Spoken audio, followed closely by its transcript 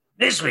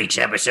This week's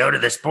episode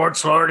of The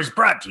Sports Lord is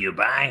brought to you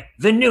by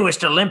the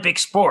newest Olympic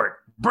sport,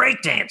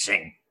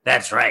 breakdancing.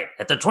 That's right.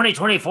 At the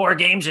 2024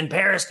 Games in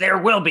Paris, there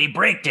will be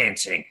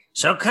breakdancing.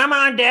 So come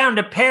on down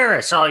to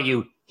Paris, all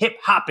you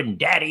hip-hopping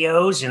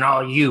daddy-os and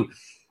all you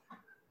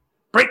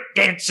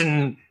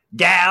breakdancing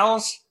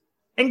gals,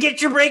 and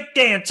get your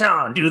breakdance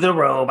on. Do the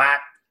robot.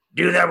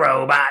 Do the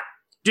robot.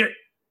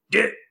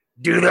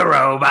 Do the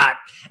robot.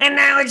 And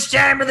now it's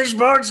time for the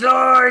Sports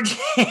Lord.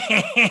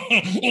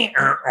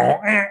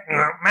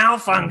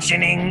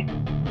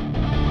 Malfunctioning.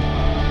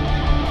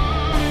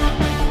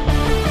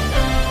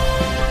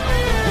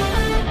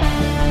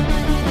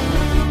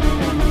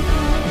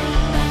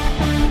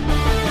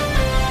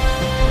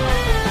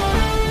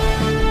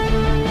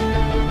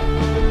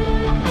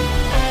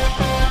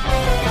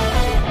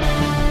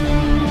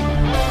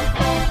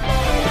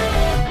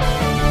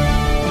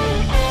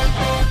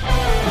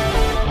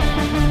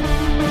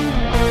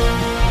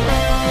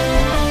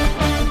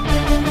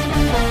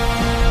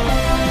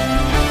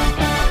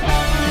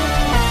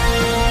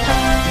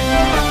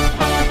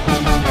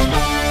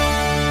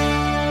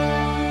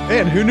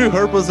 Man, who knew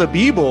Herb was a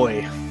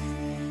b-boy?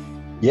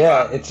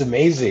 Yeah, it's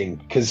amazing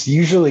because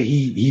usually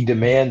he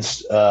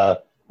demands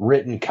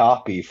written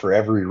copy for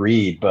every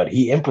read, but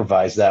he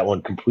improvised that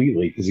one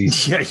completely because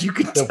he's you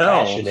could so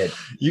tell. passionate.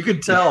 You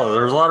could tell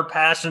there's a lot of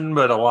passion,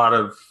 but a lot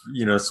of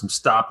some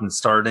stop and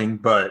starting.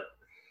 But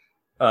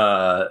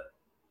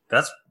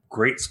that's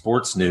great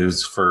sports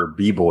news for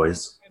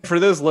b-boys. For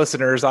those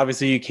listeners,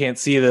 obviously you can't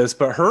see this,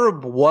 but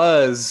Herb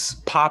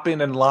was popping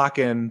and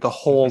locking the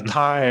whole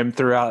time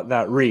throughout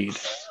that read.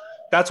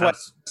 That's why it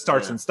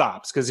starts and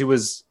stops, because he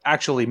was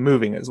actually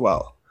moving as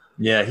well.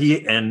 Yeah,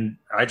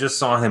 I just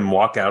saw him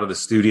walk out of the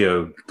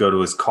studio, go to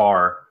his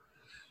car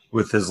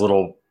with his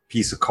little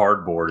piece of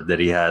cardboard that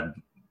he had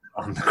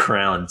on the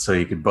ground so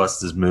he could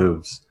bust his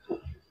moves.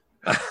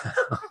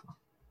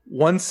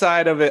 One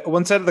side of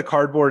the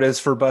cardboard is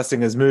for busting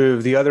his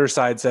move. The other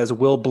side says,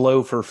 "Will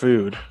blow for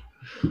food."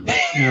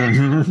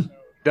 Mm-hmm.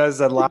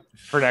 Does a lot of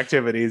different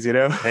activities,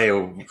 Hey,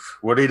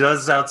 what he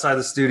does outside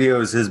the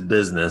studio is his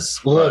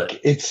business. Look,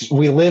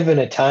 we live in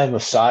a time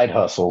of side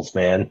hustles,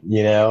 man.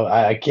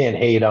 I can't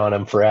hate on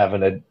him for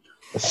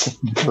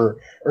for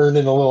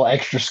earning a little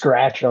extra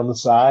scratch on the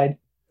side.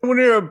 When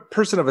you're a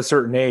person of a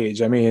certain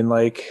age, I mean,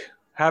 like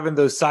having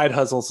those side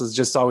hustles has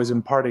just always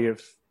been part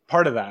of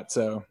that.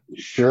 So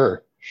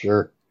sure.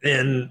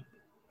 And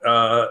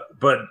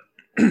but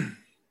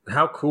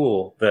how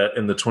cool that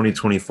in the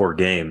 2024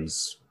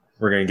 games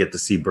we're going to get to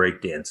see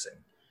breakdancing.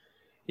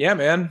 Yeah,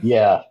 man.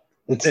 Yeah,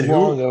 it's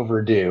long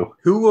overdue.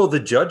 Who will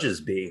the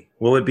judges be?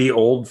 Will it be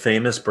old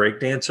famous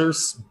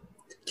breakdancers?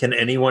 Can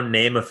anyone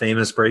name a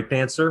famous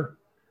breakdancer?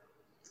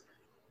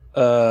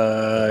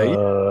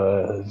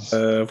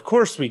 Of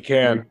course we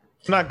can.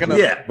 We're not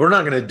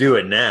gonna do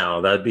it now.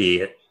 That'd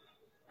be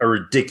a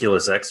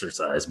ridiculous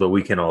exercise, but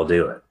we can all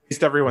do it. At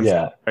least everyone's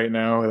right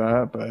now with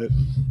that, but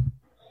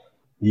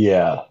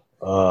yeah.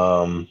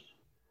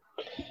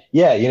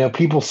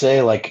 People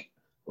say like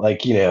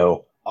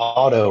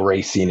auto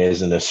racing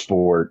isn't a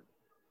sport.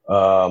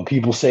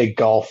 People say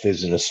golf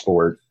isn't a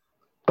sport,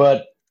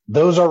 but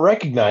those are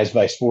recognized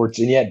by sports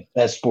and yet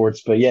as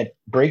sports, but yet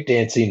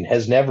breakdancing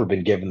has never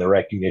been given the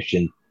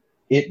recognition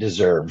it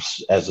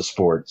deserves as a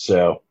sport.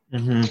 So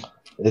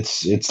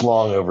it's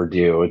long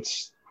overdue.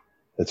 It's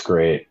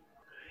great.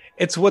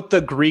 It's what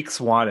the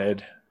Greeks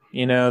wanted.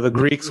 The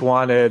Greeks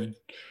wanted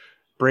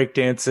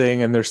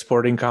breakdancing and their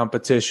sporting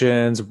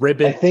competitions,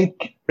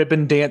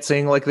 ribbon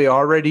dancing like they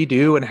already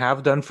do and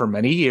have done for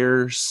many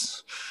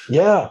years.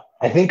 Yeah,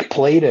 I think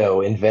Plato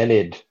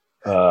invented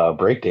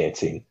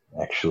breakdancing,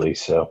 actually.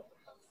 So,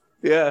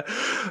 yeah.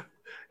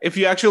 If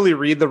you actually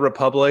read the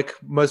Republic,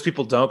 most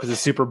people don't because it's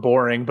super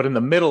boring. But in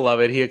the middle of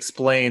it, he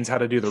explains how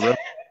to do the robot,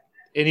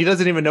 and he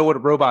doesn't even know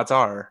what robots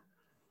are.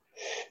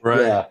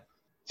 Right? Yeah,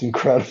 it's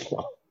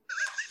incredible.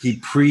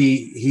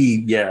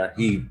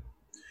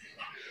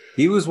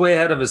 He was way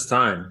ahead of his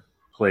time,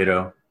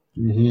 Plato.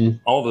 Mm-hmm.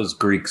 All those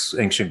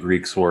ancient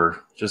Greeks were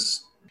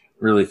just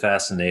really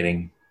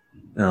fascinating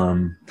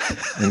and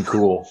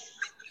cool.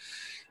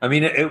 I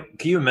mean, can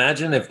you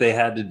imagine if they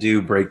had to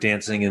do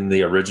breakdancing in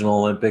the original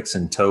Olympics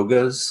in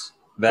togas?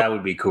 That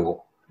would be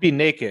cool. Be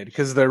naked,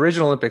 because the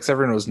original Olympics,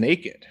 everyone was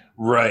naked.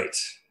 Right.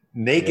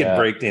 Naked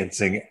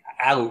breakdancing.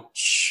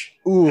 Ouch.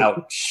 Ooh.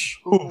 Ouch.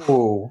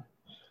 Ooh.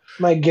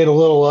 Might get a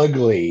little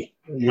ugly.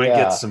 You might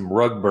get some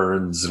rug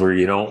burns where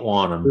you don't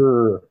want them.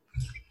 Sure.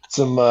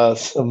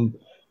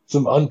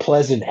 Some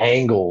unpleasant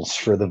angles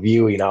for the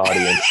viewing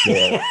audience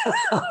there.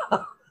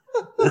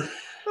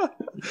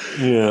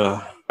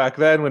 Yeah. Back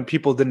then when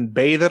people didn't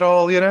bathe at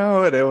all,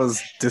 and it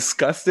was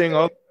disgusting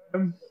all the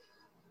time.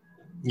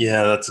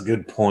 Yeah, that's a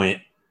good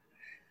point.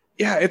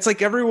 Yeah, it's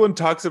like everyone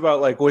talks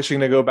about like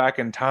wishing to go back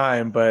in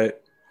time,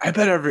 but I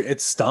bet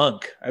it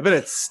stunk. I bet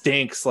it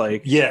stinks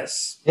like.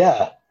 Yes.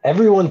 Yeah.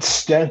 Everyone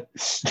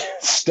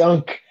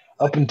stunk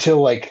up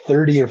until like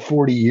 30 or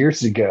 40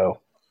 years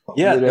ago.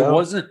 Yeah, it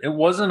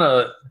wasn't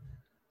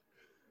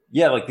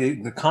Yeah, like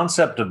the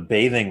concept of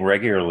bathing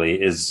regularly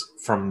is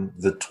from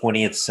the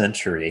 20th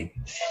century.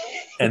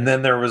 And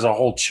then there was a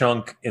whole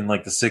chunk in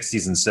like the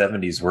 60s and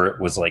 70s where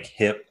it was like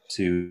hip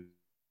to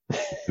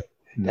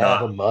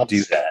not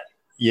do that.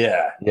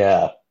 Yeah.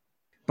 Yeah.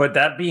 But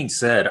that being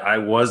said, I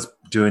was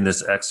doing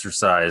this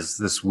exercise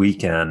this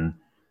weekend.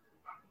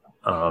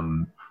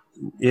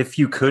 If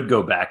you could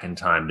go back in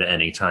time to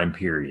any time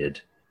period,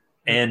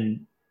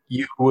 and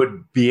you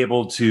would be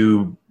able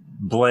to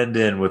blend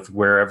in with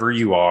wherever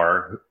you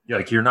are,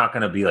 like you're not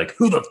going to be like,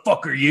 who the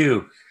fuck are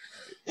you?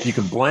 You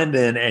can blend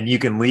in and you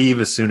can leave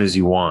as soon as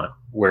you want.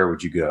 Where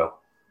would you go?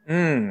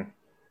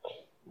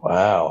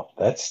 Wow,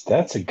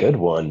 that's a good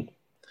one.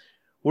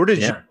 Where did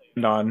you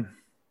land on?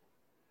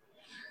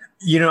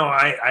 You know,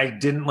 I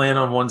didn't land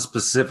on one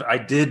specific. I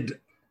did.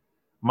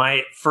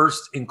 My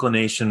first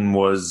inclination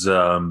was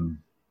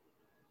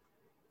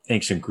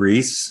ancient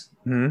Greece,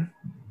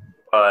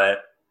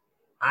 but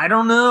I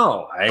don't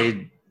know.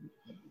 I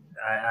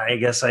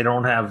guess I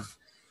don't have.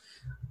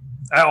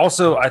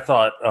 I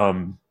thought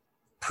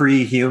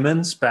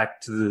pre-humans,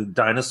 back to the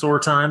dinosaur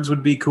times,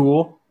 would be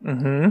cool.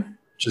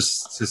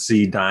 Just to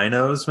see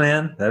dinos,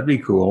 man, that'd be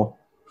cool.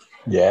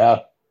 Yeah,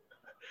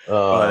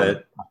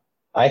 but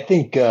I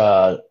think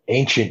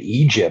ancient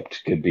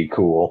Egypt could be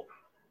cool.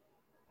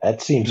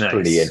 That seems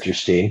pretty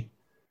interesting.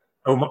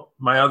 Oh,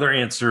 my other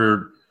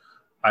answer,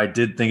 I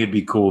did think it'd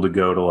be cool to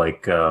go to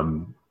like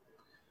the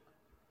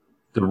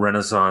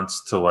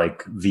Renaissance, to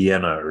like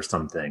Vienna or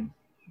something,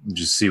 and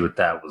just see what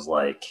that was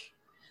like.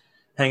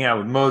 Hang out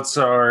with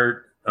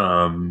Mozart,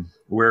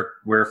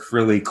 wear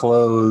frilly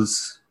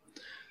clothes.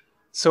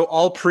 So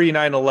all pre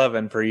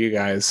 9/11 for you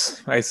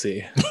guys. I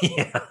see.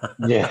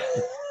 Yeah.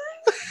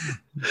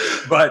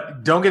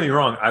 But don't get me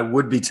wrong, I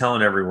would be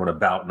telling everyone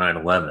about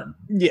 9/11.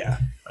 Yeah.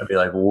 I'd be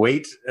like,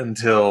 wait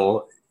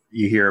until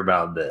you hear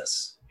about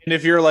this. And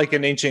if you're like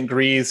in ancient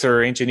Greece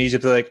or ancient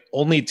Egypt, they're like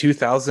only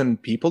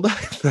 2,000 people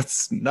died.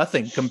 That's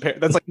nothing compared.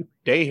 That's like a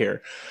day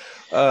here.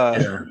 I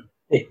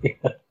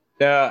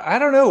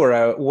don't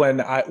know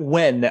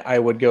when I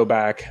would go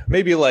back.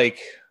 Maybe like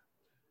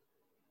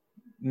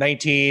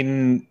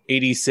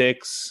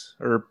 1986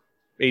 or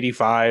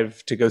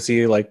 85 to go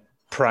see like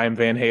prime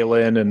Van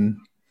Halen. And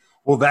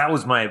well, that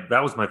was my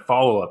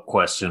follow-up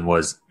question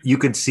was, you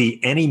can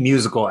see any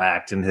musical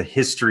act in the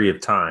history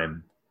of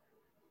time.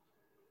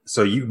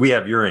 So we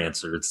have your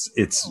answer. It's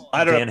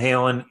Van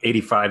Halen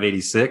 85,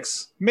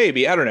 86.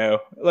 Maybe, I don't know.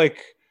 Like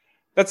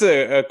that's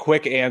a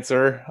quick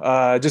answer.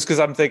 Just because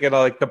I'm thinking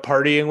like the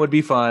partying would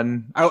be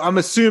fun. I'm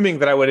assuming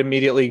that I would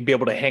immediately be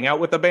able to hang out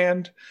with the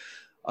band.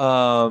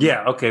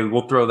 Yeah, okay,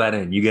 we'll throw that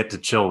in. You get to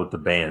chill with the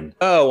band.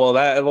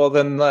 Oh,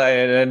 then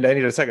I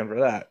need a second for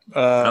that.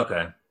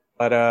 Okay.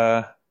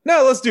 But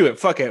no, let's do it.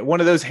 Fuck it. One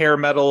of those hair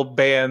metal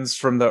bands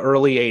from the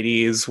early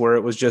 80s where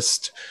it was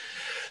just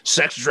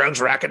sex, drugs,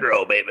 rock and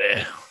roll,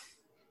 baby.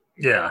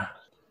 Yeah.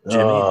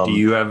 Jimmy, do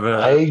you have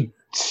I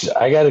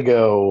got to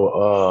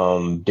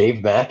go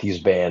Dave Matthews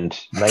Band,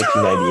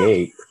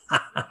 1998.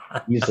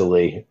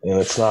 Easily, and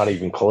it's not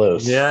even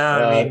close. Yeah,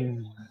 I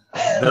mean,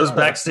 those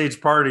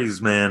backstage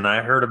parties, man,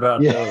 I heard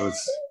about those.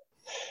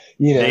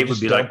 You know, Dave would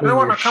be like, I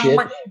want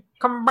to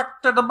come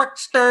back to the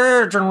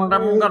backstage, and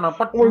I'm going to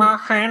put my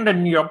hand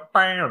in your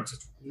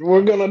pants.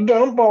 We're going to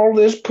dump all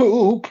this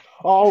poop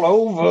all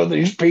over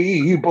these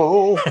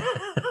people.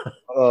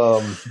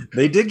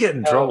 They did get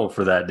in trouble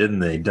for that, didn't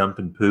they?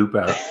 Dumping poop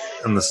out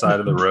on the side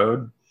of the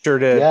road. Sure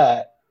did.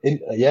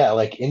 Yeah,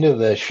 like into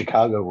the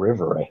Chicago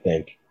River, I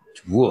think.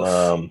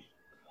 Woof.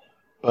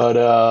 But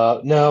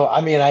no,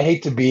 I mean, I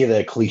hate to be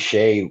the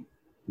cliche,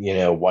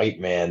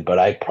 white man, but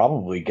I'd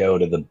probably go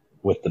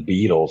with the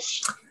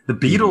Beatles. The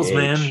Beatles,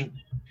 man.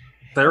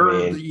 They're,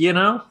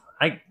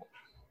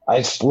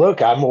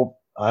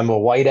 I'm a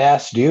white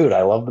ass dude.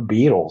 I love the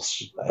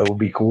Beatles. It would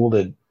be cool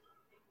to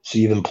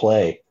see them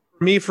play.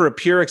 For me, for a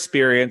pure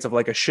experience of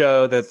like a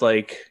show that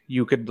like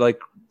you could like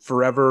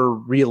forever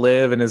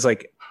relive and is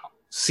like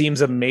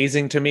seems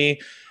amazing to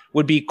me,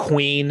 would be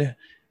Queen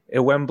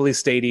at Wembley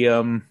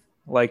Stadium,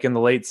 like in the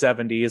late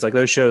 70s. Like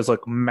those shows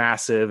look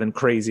massive and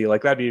crazy.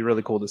 Like that'd be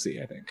really cool to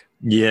see, I think.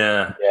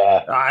 Yeah.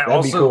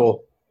 That'd be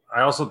cool.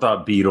 I also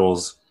thought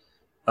Beatles,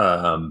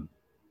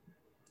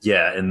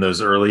 in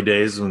those early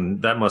days,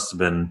 when that must have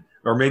been,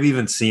 or maybe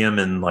even see them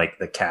in like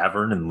the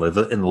Cavern in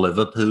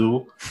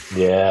Liverpool.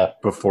 Yeah.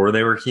 Before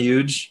they were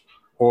huge.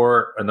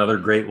 Or another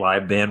great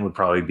live band would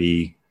probably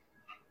be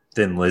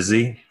Thin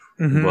Lizzy.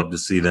 Mm-hmm. Love to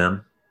see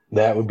them.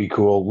 That would be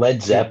cool.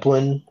 Led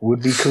Zeppelin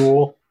would be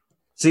cool.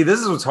 See,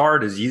 this is what's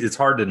hard, it's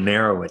hard to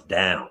narrow it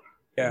down.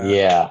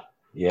 Yeah.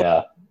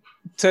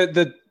 To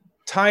the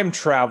time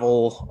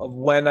travel of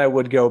when I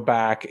would go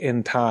back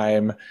in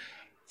time,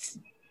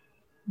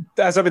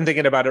 as I've been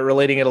thinking about it,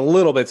 relating it a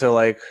little bit to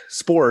like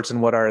sports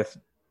and what our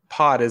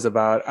pod is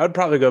about, I would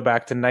probably go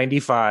back to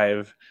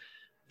 95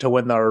 to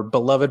when our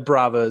beloved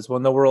Bravos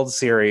won the World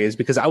Series,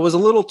 because I was a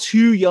little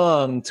too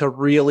young to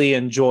really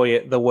enjoy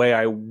it the way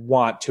I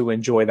want to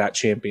enjoy that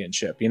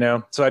championship,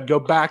 So I'd go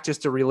back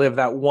just to relive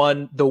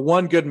the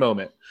one good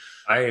moment.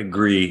 I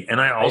agree. And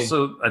I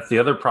also, the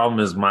other problem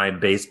is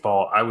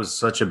I was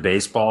such a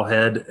baseball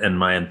head and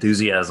my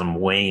enthusiasm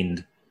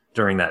waned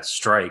during that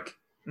strike.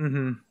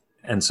 Mm-hmm.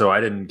 And so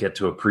I didn't get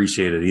to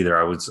appreciate it either.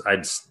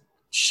 I'd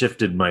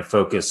shifted my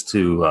focus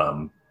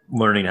to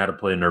learning how to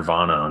play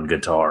Nirvana on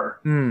guitar.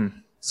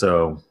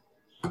 So,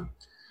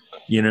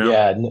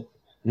 Yeah.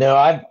 No,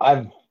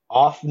 I've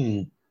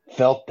often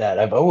felt that.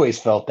 I've always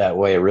felt that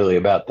way really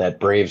about that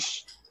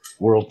Braves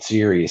World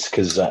Series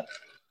because, I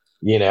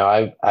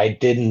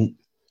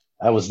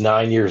was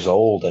 9 years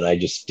old and I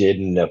just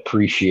didn't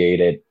appreciate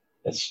it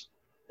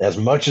as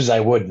much as I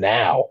would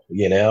now,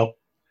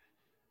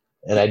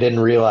 and I didn't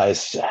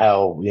realize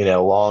how,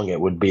 long it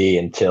would be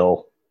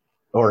until,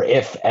 or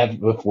if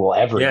we'll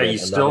ever get you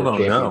still don't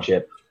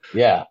championship. know.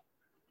 Yeah.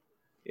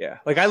 Yeah.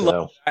 Like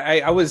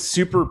I was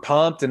super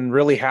pumped and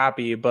really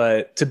happy,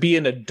 but to be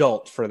an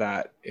adult for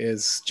that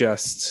is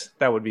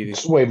that would be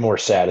it's way more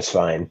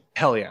satisfying.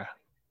 Hell yeah.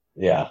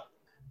 Yeah.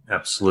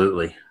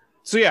 Absolutely.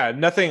 So yeah,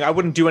 I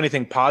wouldn't do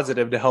anything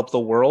positive to help the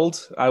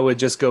world. I would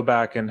just go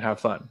back and have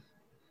fun.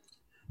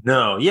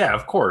 No, yeah,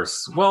 of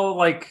course. Well,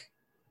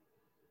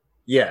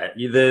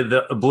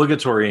 the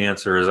obligatory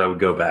answer is I would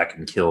go back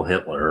and kill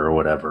Hitler or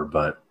whatever,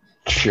 but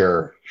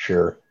sure.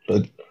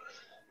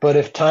 But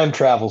if time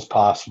travel's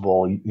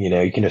possible,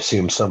 you can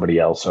assume somebody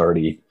else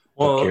already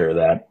took care of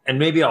that. And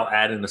maybe I'll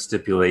add in a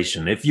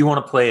stipulation. If you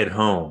want to play at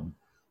home,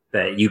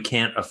 that you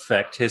can't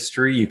affect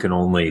history, you can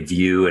only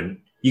view and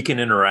you can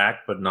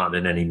interact, but not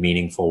in any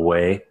meaningful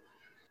way.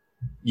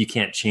 You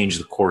can't change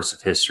the course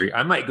of history.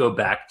 I might go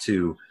back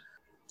to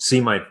see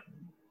my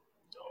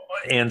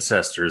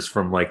ancestors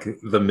from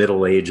the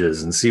Middle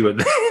Ages and see what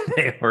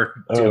they were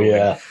doing. Oh,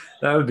 yeah.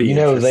 That would be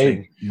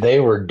interesting. They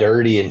were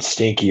dirty and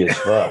stinky as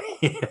fuck.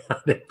 Yeah,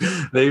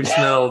 they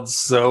smelled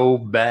so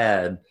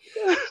bad.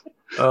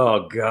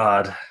 Oh,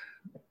 God.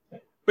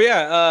 But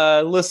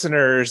yeah,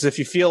 listeners, if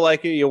you feel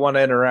like it, you want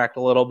to interact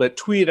a little bit,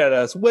 tweet at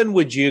us. When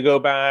would you go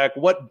back?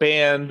 What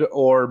band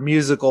or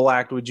musical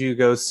act would you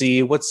go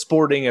see? What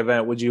sporting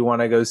event would you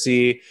want to go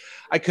see?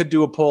 I could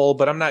do a poll,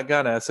 but I'm not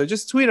gonna. So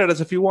just tweet at us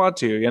if you want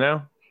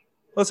to,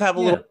 Let's have a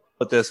little fun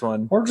with this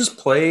one. Or just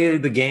play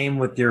the game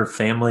with your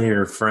family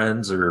or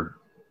friends or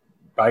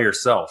by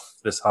yourself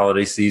this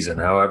holiday season,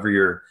 however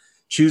you're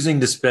choosing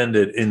to spend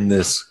it in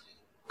this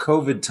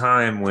COVID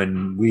time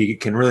when we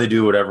can really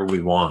do whatever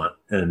we want.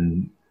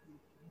 And,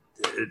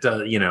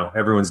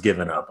 everyone's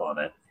given up on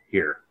it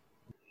here.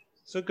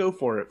 So go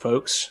for it,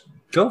 folks.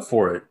 Go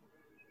for it.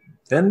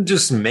 Then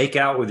just make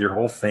out with your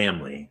whole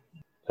family.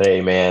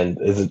 Hey, man,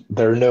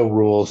 there are no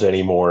rules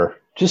anymore.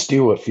 Just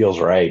do what feels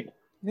right.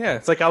 Yeah,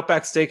 it's like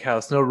Outback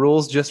Steakhouse. No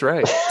rules, just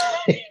right.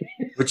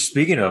 Which,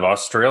 speaking of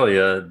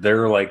Australia,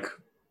 they're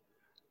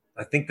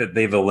I think that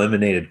they've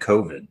eliminated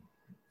COVID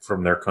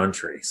from their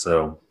country.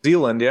 So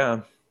Zealand,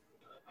 yeah.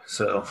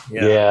 So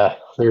yeah,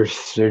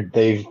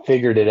 they've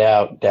figured it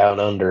out down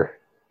under.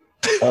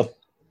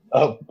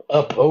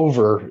 Up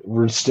over,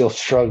 we're still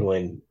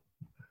struggling.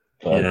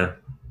 But, yeah.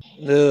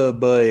 Oh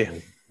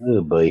boy,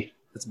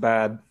 it's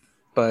bad.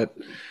 But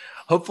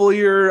hopefully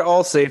you're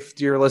all safe,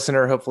 dear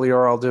listener. Hopefully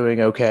you're all doing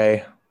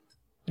okay.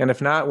 And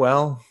if not,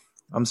 well,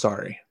 I'm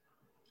sorry.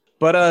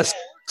 But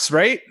sports,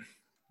 right?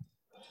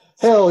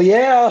 Hell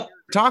yeah.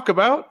 Talk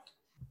about.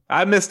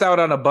 I missed out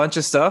on a bunch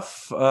of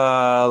stuff.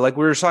 Like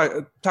we were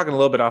talking a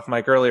little bit off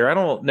mic earlier. I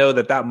don't know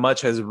that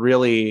much has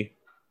really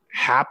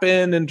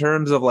happened in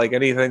terms of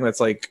anything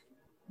that's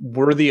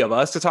worthy of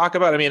us to talk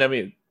about. I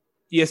mean,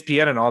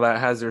 ESPN and all that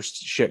has their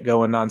shit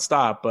going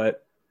nonstop,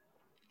 but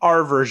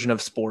our version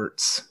of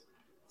sports,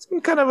 it's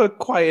been kind of a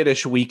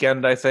quietish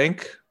weekend, I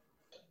think.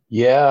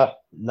 Yeah,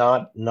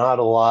 not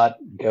a lot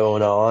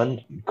going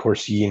on. Of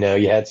course, you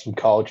had some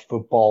college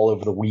football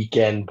over the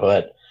weekend,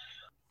 but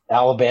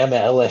Alabama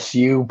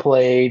LSU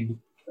played.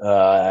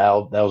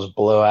 That was a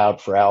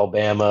blowout for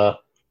Alabama.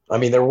 I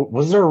mean,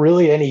 was there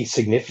really any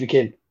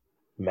significant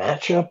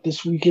matchup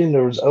this weekend?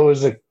 There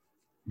was a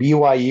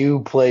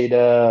BYU played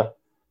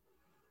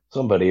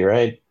somebody,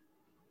 right?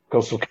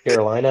 Coastal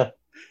Carolina.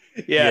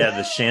 Yeah,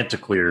 the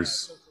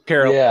Chanticleers.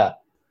 Yeah.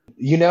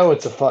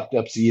 It's a fucked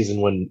up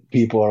season when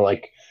people are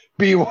like,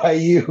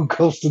 BYU,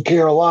 Coastal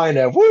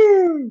Carolina,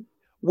 woo!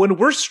 When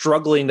we're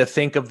struggling to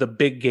think of the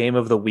big game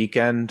of the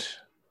weekend,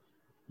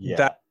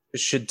 that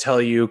should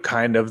tell you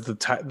kind of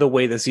the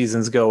way the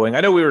season's going.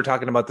 I know we were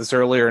talking about this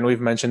earlier and we've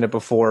mentioned it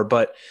before,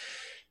 but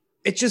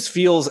it just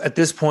feels, at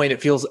this point,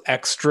 it feels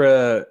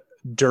extra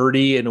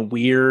dirty and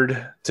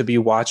weird to be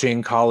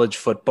watching college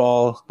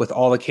football with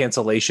all the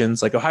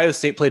cancellations. Like Ohio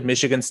State played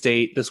Michigan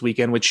State this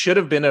weekend, which should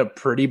have been a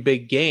pretty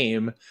big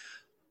game.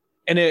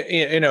 And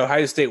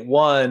Ohio State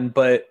won,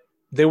 but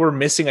they were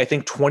missing, I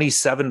think,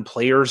 27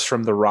 players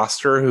from the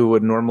roster who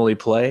would normally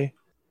play.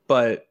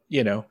 But,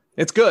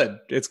 it's good.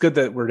 It's good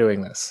that we're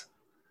doing this.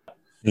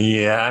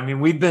 Yeah, I mean,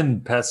 we've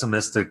been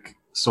pessimistic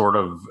sort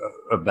of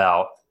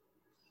about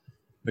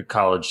the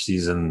college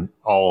season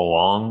all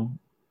along,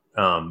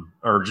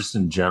 or just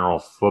in general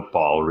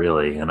football,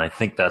 really. And I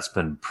think that's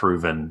been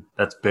proven,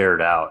 that's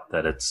bared out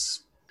that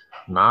it's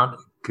not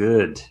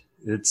good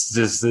It's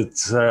just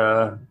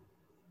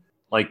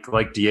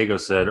like Diego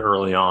said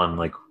early on,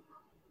 like,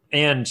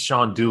 and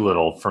Sean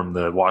Doolittle from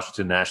the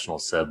Washington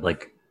Nationals said,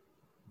 like,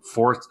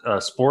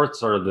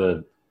 sports are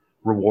the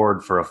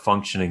reward for a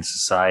functioning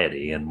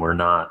society, and we're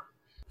not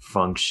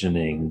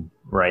functioning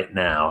right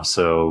now.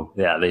 So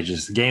yeah,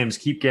 games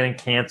keep getting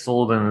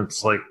canceled, and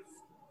it's like,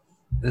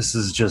 this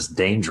is just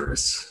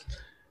dangerous.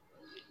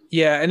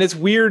 Yeah, and it's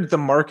weird the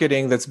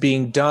marketing that's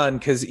being done,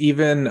 because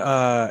even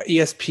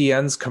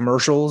ESPN's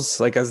commercials,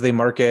 like as they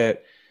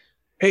market,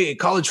 hey,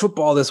 college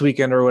football this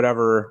weekend or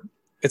whatever,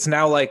 it's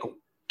now like,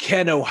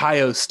 can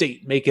Ohio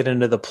State make it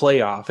into the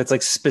playoff? It's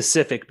like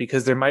specific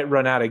because they might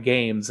run out of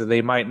games and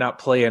they might not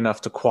play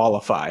enough to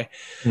qualify.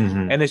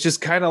 Mm-hmm. And it's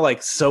just kind of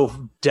like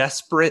so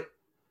desperate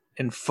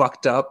and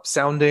fucked up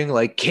sounding.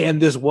 Like, can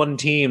this one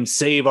team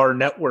save our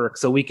network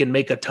so we can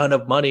make a ton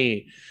of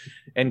money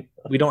and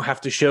we don't have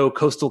to show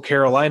Coastal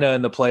Carolina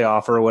in the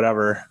playoff or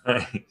whatever?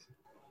 I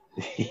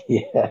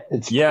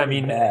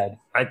mean, bad.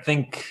 I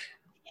think,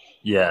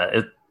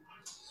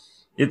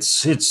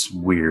 it's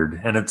weird,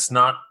 and it's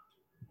not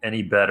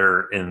any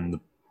better in the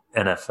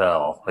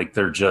NFL. Like,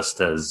 they're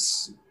just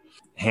as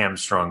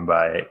hamstrung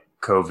by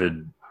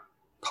COVID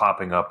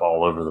popping up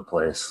all over the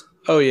place.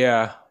 Oh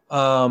yeah.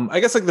 I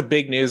guess like the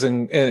big news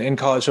in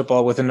college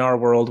football within our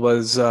world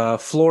was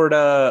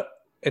Florida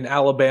and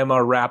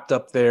Alabama wrapped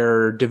up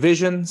their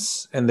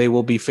divisions, and they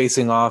will be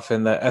facing off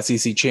in the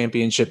SEC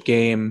championship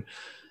game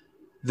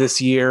this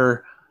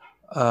year,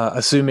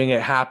 assuming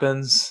it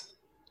happens.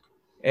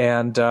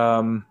 And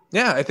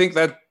I think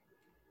that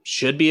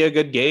should be a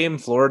good game.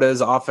 Florida's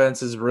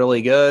offense is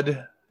really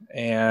good,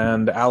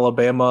 and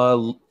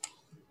Alabama,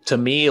 to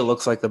me, it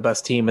looks like the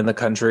best team in the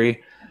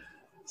country.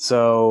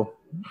 So,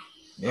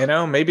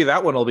 maybe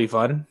that one will be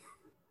fun.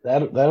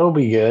 That'll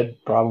be good,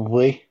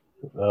 probably.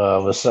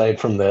 Aside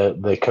from the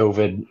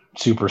COVID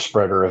super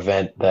spreader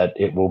event that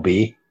it will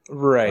be.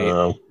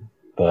 Right.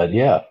 But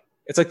yeah.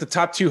 It's like the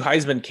top two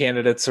Heisman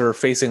candidates are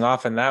facing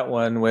off in that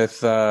one, with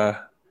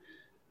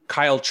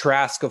Kyle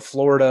Trask of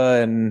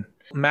Florida and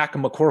Mac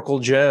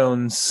McCorkle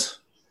Jones.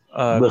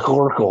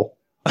 McCorkle.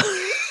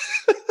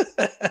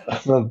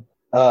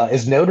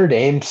 Is Notre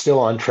Dame still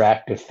on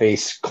track to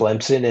face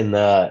Clemson in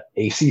the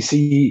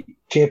ACC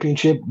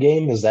championship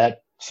game? Is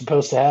that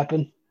supposed to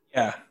happen?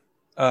 Yeah.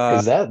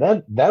 Because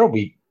that'll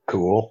be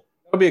cool.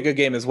 That'll be a good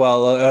game as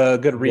well. A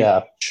good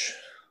rematch.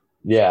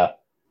 Yeah.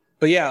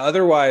 But yeah,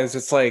 otherwise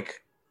it's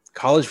like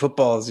college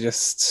football is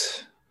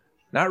just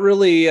not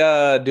really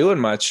doing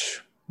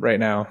much right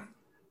now.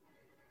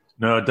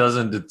 No, it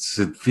doesn't.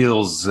 It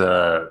feels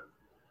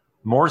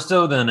more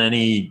so than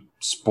any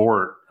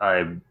sport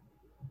I've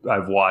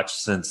watched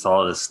since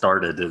all this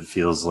started. It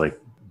feels like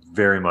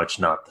very much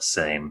not the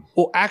same.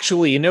 Well,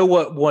 actually, you know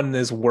what one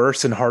is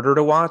worse and harder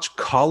to watch?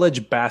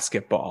 College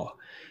basketball.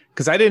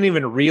 Because I didn't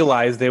even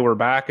realize they were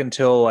back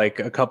until like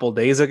a couple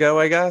days ago,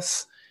 I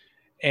guess.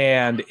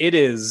 And it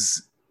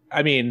is,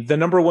 I mean, the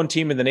number one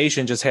team in the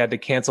nation just had to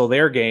cancel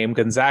their game,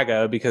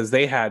 Gonzaga, because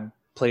they had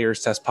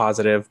players test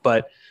positive.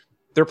 But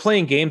they're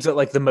playing games at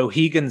like the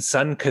Mohegan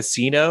Sun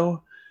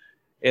Casino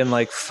in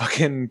like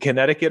fucking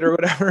Connecticut or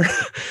whatever,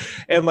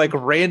 and like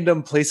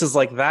random places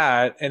like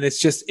that. And it's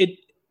just, I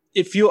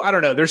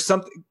don't know, there's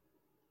something,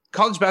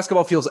 college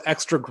basketball feels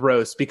extra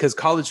gross because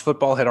college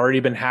football had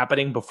already been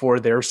happening before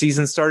their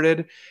season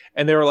started.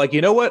 And they were like, you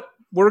know what?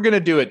 We're going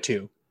to do it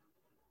too.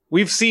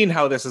 We've seen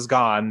how this has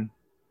gone.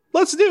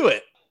 Let's do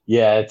it.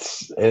 Yeah,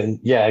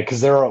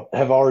 because there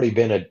have already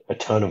been a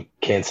ton of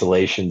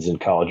cancellations in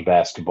college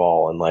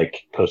basketball and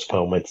like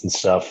postponements and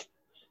stuff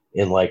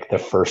in like the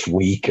first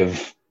week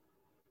of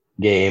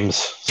games.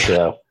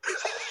 So,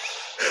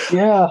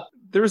 yeah.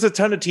 There was a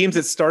ton of teams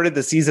that started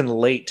the season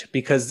late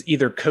because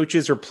either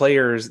coaches or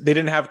players, they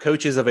didn't have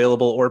coaches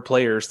available or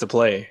players to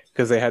play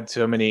because they had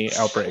so many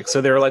outbreaks.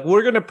 So they were like,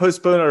 we're going to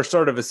postpone our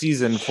start of a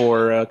season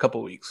for a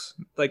couple weeks.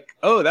 Like,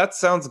 oh, that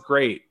sounds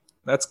great.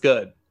 That's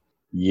good.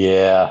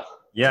 Yeah.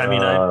 Yeah, I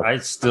mean,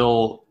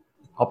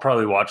 I'll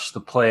probably watch the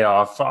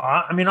playoff.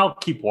 I mean, I'll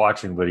keep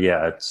watching, but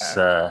yeah, it's,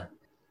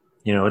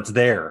 it's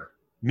there.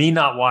 Me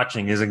not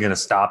watching isn't going to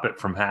stop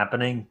it from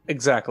happening.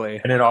 Exactly.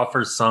 And it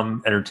offers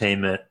some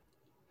entertainment,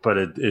 but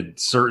it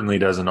certainly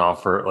doesn't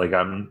offer, like,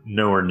 I'm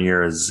nowhere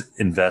near as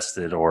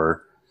invested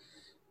or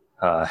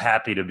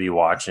happy to be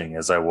watching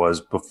as I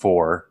was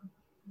before.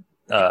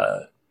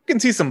 You can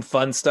see some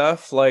fun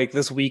stuff like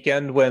this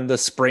weekend when the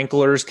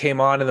sprinklers came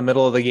on in the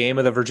middle of the game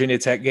of the Virginia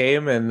Tech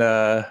game, and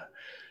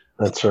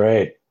that's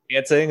right,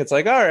 dancing. It's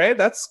like, all right,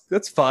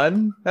 that's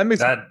fun. That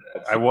makes that.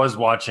 I was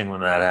watching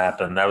when that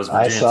happened. That was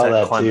Virginia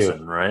Tech Clemson,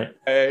 too. Right?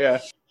 Yeah.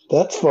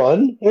 That's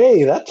fun.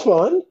 Hey, that's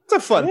fun. It's a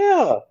fun.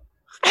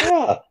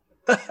 Yeah.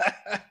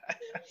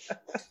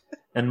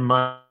 And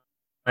my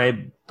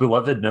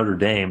beloved Notre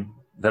Dame,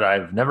 that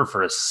I've never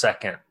for a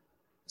second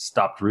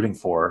stopped rooting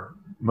for,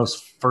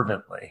 most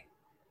fervently.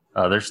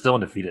 They're still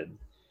undefeated.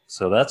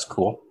 So that's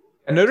cool.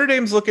 And Notre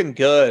Dame's looking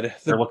good.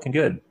 They're looking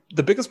good.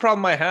 The biggest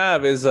problem I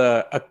have is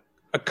a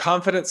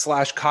confident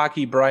 /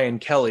 cocky Brian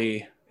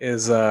Kelly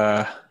is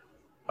a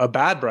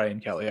bad Brian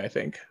Kelly, I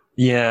think.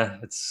 Yeah,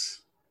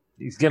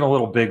 he's getting a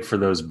little big for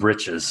those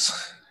britches.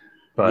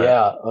 But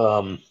yeah,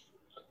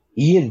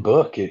 Ian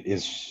Book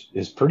is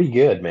pretty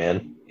good,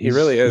 man. He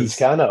really is. He's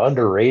kind of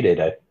underrated.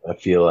 I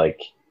feel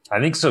like. I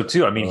think so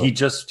too. I mean, he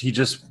is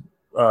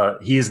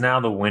now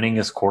the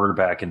winningest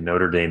quarterback in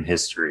Notre Dame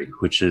history,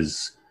 which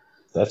is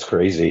that's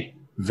crazy.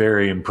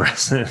 Very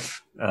impressive.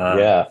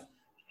 Yeah,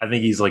 I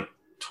think he's like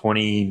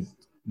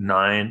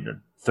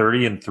 29,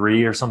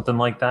 30-3 or something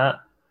like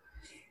that.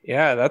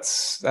 Yeah,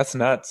 that's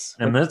nuts.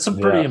 And that's some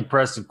pretty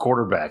impressive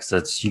quarterbacks.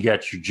 That's you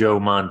got your Joe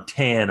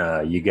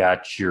Montana, you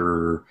got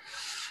your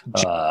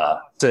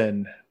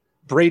Johnson,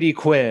 Brady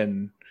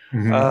Quinn,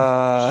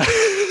 mm-hmm.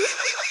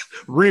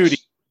 Rudy,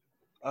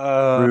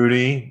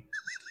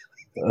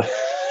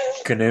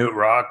 Canute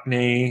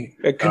Rockney,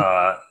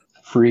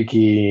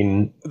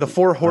 freaking the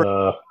four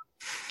horse.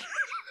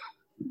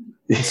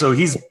 So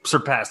he's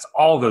surpassed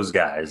all those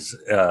guys,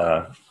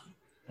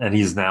 and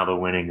he's now the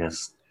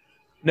winningest.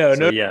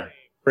 Yeah.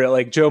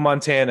 Like Joe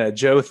Montana,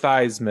 Joe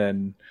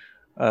Theismann.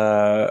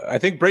 I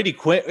think Brady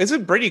Quinn.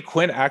 Isn't Brady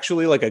Quinn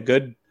actually like a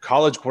good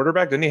college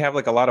quarterback? Didn't he have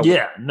like a lot of?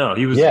 Yeah, no,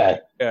 he was. Yeah.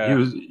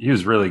 He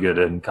was really good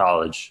in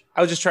college.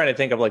 I was just trying to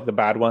think of like the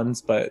bad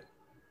ones, but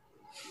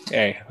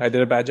hey, I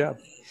did a bad job.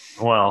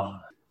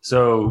 Well,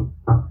 so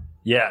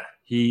yeah,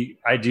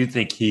 I do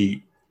think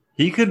he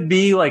could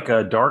be like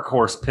a dark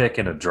horse pick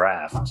in a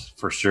draft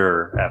for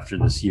sure after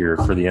this year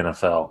for the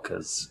NFL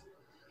because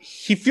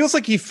he feels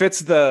like he fits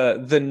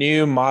the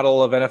new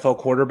model of NFL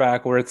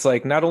quarterback where it's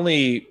like not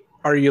only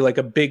are you like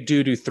a big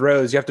dude who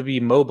throws, you have to be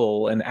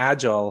mobile and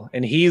agile,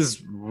 and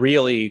he's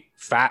really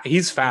fast.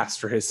 He's fast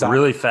for his size.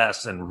 Really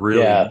fast and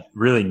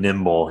really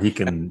nimble. He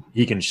can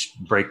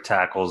break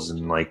tackles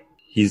and like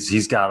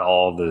he's got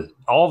all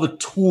the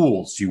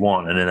tools you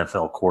want in an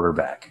NFL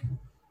quarterback.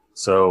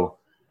 So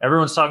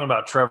everyone's talking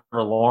about Trevor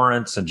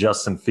Lawrence and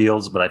Justin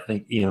Fields, but I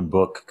think Ian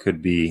Book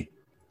could be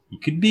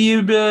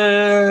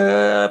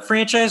a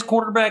franchise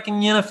quarterback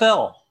in the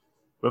NFL.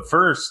 But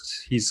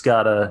first, he's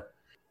got to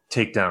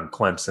take down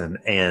Clemson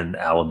and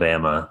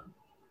Alabama.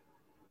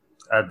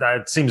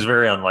 That seems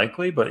very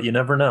unlikely, but you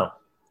never know.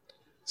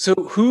 So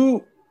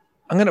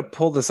I'm going to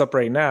pull this up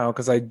right now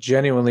because I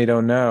genuinely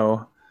don't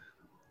know.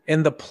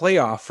 In the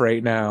playoff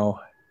right now,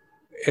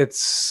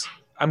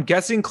 I'm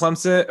guessing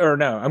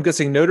I'm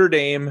guessing Notre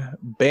Dame,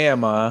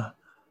 Bama,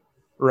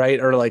 right,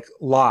 are like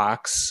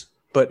locks.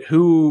 But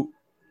who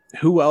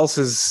else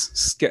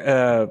is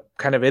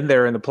kind of in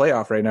there in the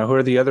playoff right now? Who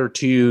are the other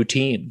two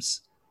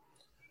teams?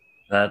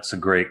 That's a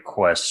great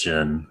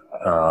question.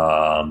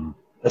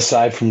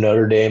 Aside from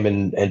Notre Dame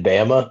and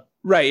Bama?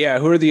 Right, yeah.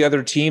 Who are the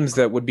other teams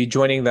that would be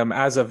joining them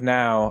as of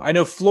now? I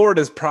know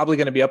Florida's probably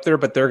going to be up there,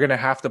 but they're going to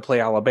have to play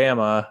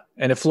Alabama.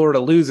 And if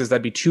Florida loses,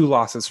 that'd be 2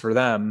 losses for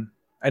them.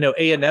 I know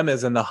A&M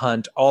is in the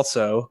hunt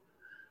also.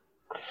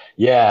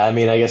 Yeah, I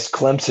mean, I guess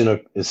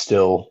Clemson is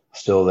still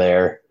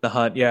there. The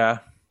hunt, yeah.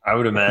 I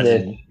would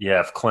imagine,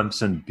 if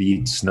Clemson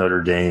beats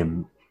Notre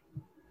Dame,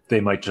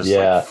 they might just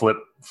like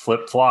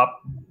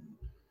flip-flop.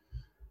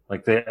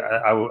 Like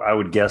I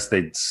would guess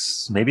they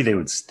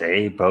would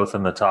stay both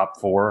in the top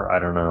 4. I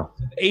don't know.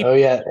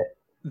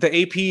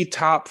 The AP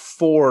top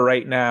 4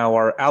 right now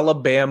are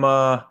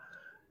Alabama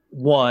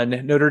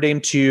 1, Notre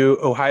Dame 2,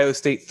 Ohio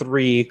State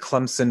 3,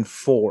 Clemson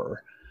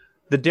 4.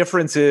 The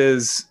difference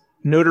is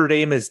Notre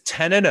Dame is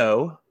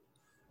 10-0,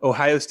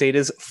 Ohio State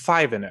is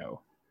 5-0.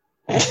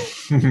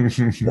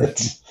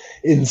 That's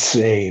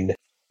insane.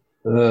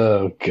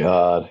 Oh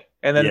God.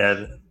 And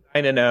then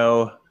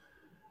 9-0.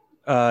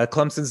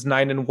 Clemson's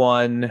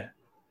 9-1,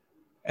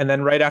 and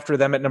then right after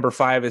them at number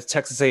 5 is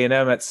Texas A&M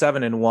at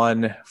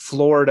 7-1,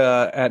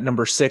 Florida at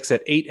number 6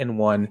 at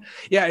 8-1.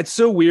 Yeah, it's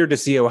so weird to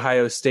see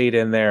Ohio State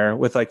in there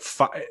with like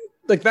 5.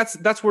 Like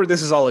that's where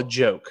this is all a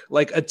joke.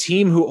 Like a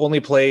team who only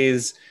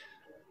plays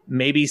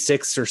maybe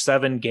 6 or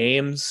 7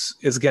 games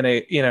is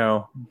gonna,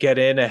 get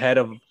in ahead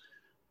of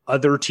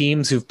other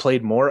teams who've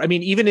played more. I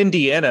mean, even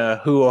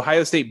Indiana, who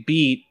Ohio State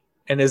beat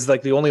and is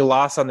like the only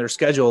loss on their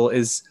schedule,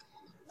 is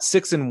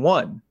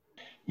 6-1.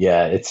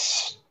 Yeah, it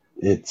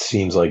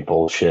seems like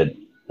bullshit.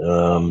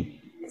 And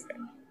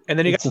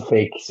then it's a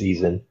fake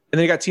season. And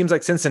then you got teams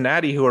like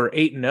Cincinnati who are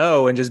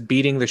 8-0 and just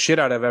beating the shit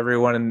out of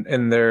everyone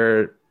in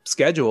their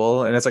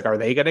schedule. And it's like, are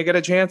they going to get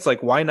a chance?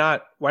 Like, why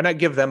not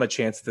give them a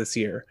chance this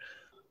year?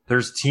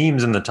 There's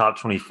teams in the top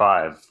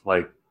 25.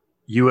 Like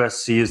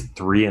USC is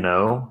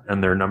 3-0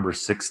 and they're number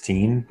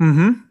 16.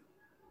 Mm-hmm.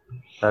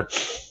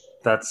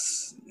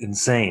 That's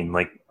insane.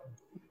 Like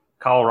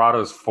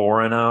Colorado's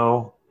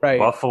 4-0. Right.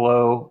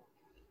 Buffalo.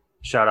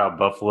 Shout out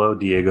Buffalo,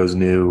 Diego's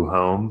new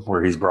home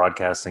where he's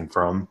broadcasting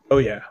from. Oh,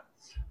 yeah.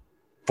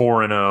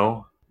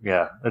 4-0.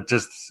 Yeah, it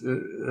just...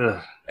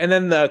 And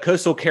then the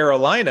Coastal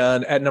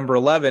Carolina at number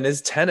 11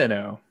 is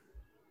 10-0.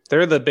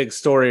 They're the big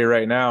story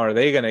right now. Are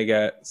they going to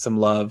get some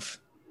love?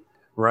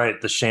 Right,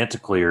 the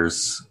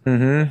Chanticleers.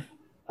 Mm-hmm.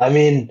 I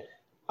mean,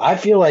 I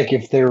feel like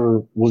if there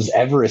was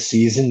ever a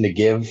season to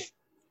give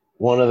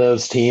one of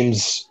those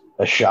teams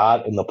a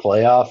shot in the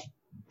playoff,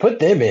 put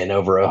them in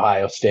over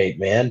Ohio State,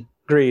 man.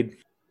 Agreed.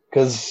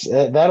 because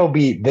they'll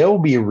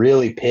be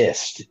really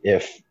pissed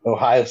if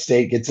Ohio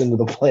State gets into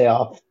the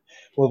playoff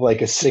with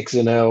like a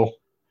 6-0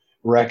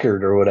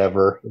 record or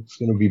whatever. It's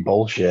going to be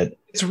bullshit.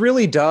 It's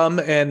really dumb,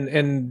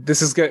 and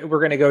this is good. We're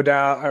going to go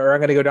down, or I'm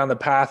going to go down the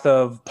path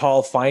of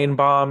Paul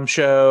Feinbaum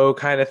show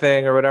kind of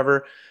thing or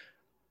whatever.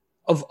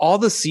 Of all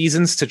the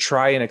seasons to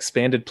try an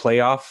expanded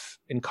playoff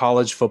in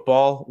college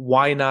football,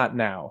 why not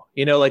now?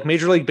 You know, like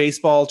Major League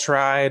Baseball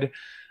tried.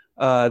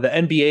 The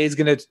NBA is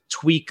going to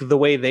tweak the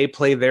way they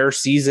play their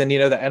season. You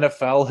know, the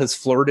NFL has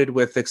flirted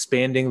with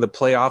expanding the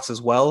playoffs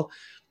as well.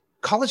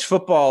 College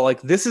football,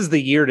 like, this is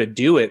the year to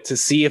do it, to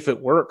see if it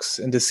works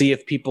and to see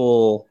if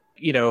people,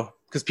 you know,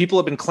 because people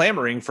have been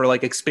clamoring for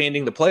like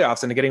expanding the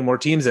playoffs and getting more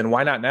teams in.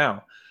 Why not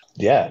now?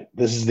 Yeah,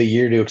 this is the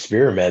year to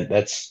experiment.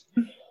 That's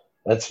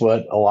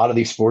what a lot of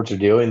these sports are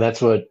doing.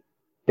 That's what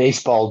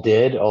baseball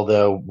did,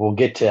 although we'll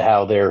get to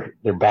how they're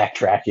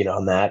backtracking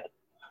on that.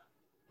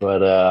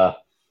 But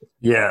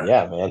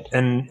yeah, man.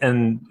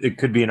 And it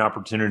could be an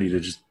opportunity to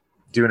just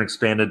do an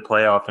expanded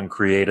playoff and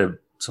create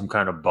some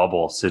kind of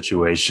bubble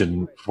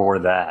situation for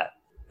that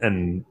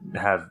and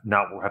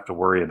not have to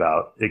worry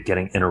about it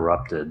getting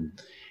interrupted.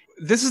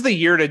 This is the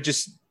year to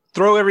just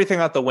throw everything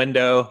out the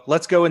window.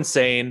 Let's go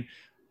insane.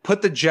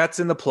 Put the Jets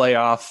in the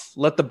playoff.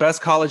 Let the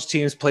best college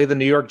teams play the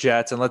New York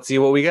Jets, and let's see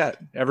what we get.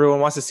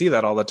 Everyone wants to see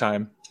that all the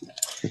time.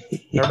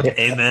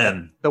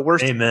 Amen. The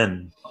worst.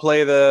 Amen.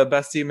 Play the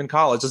best team in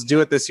college. Let's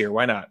do it this year.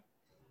 Why not?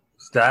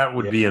 That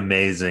would be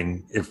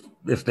amazing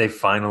if they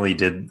finally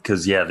did.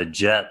 Because the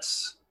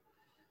Jets.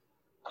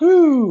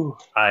 Whew.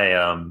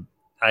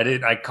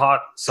 I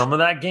caught some of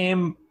that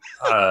game.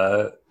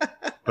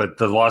 But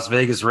the Las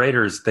Vegas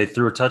Raiders, they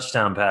threw a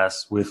touchdown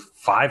pass with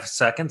 5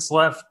 seconds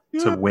left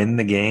to win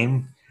the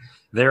game,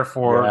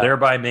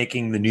 thereby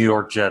making the New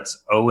York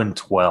Jets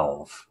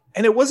 0-12.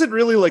 And it wasn't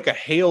really like a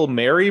Hail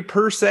Mary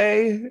per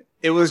se.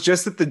 It was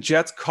just that the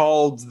Jets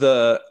called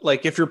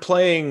if you're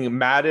playing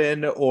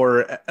Madden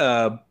or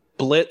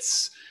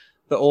Blitz,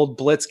 the old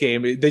Blitz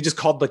game, they just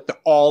called like the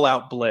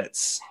all-out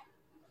blitz.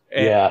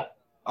 And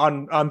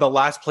on the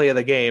last play of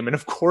the game, and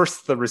of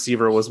course the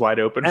receiver was wide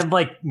open, and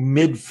like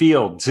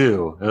midfield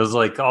too. It was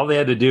like all they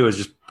had to do was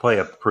just play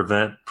a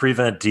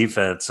prevent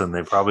defense, and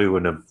they probably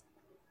wouldn't have.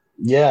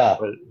 Yeah,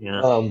 but,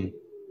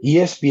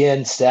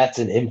 ESPN Stats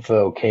and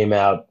Info came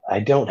out. I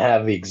don't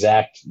have the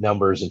exact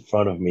numbers in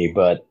front of me,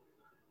 but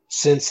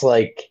since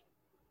like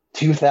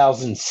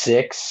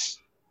 2006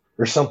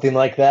 or something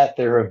like that,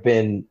 there have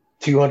been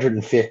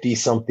 250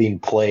 something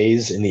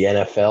plays in the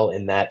NFL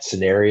in that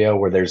scenario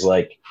where there's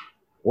like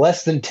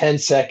less than 10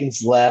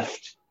 seconds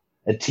left.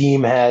 A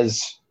team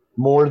has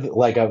more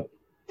like a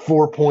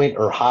 4-point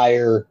or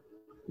higher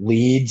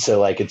lead. So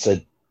like it's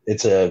a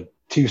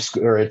 2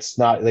 or it's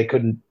not, they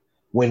couldn't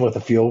win with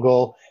a field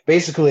goal.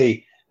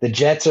 Basically the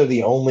Jets are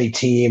the only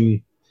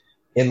team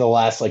in the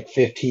last like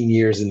 15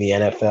 years in the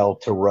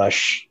NFL to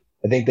rush.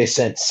 I think they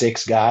sent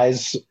 6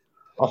 guys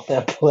on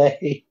that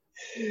play.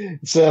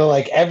 So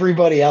like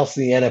everybody else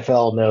in the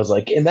NFL knows,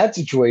 like in that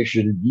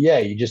situation,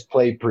 you just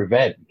play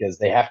prevent because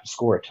they have to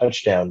score a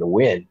touchdown to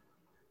win.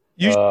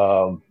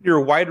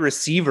 Your wide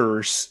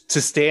receivers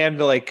to stand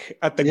like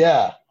at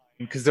the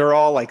because they're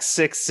all like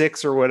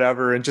 6'6" or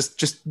whatever, and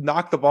just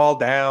knock the ball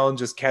down,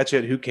 just catch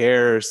it. Who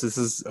cares? This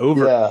is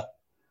over. Yeah.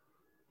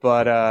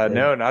 But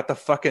no, not the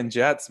fucking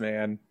Jets,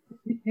 man.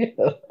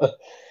 Yeah.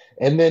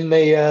 And then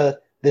they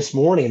this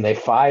morning they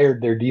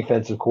fired their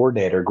defensive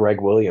coordinator,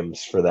 Greg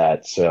Williams, for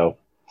that. So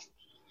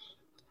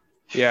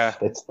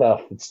it's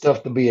tough. It's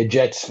tough to be a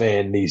Jets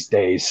fan these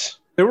days.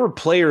 There were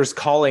players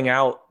calling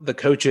out the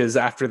coaches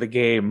after the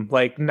game,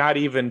 like not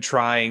even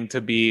trying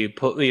to be,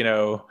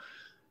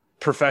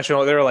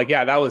 professional. They were like,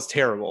 "Yeah, that was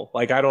terrible.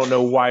 Like, I don't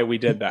know why we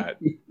did that."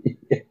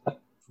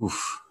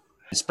 Oof.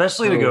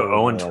 Especially to go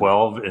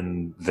 0-12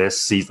 in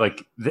this season.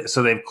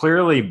 So they've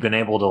clearly been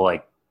able to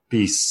like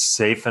be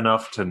safe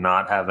enough to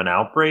not have an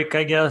outbreak,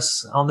 I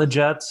guess, on the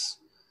Jets.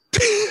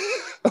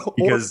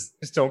 Because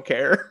just don't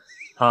care.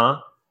 Huh?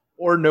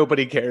 Or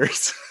nobody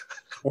cares.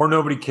 Or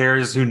nobody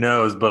cares, who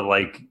knows, but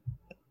like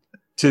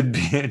to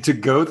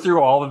go through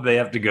all that they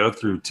have to go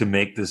through to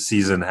make this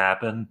season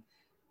happen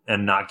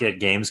and not get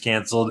games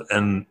canceled,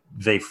 and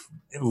they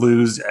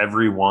lose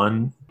every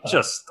one.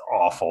 Just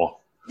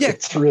awful. Yeah,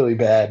 it's really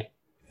bad.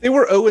 They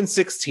were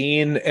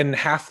 0-16, and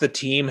half the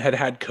team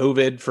had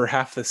COVID for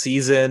half the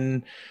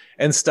season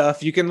and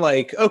stuff. You can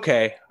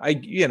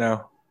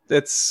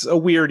it's a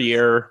weird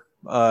year.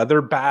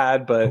 They're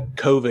bad, but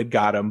COVID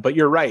got them. But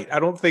you're right. I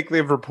don't think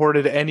they've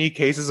reported any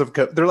cases of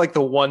COVID. They're like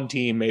the one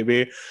team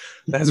maybe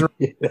that hasn't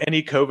reported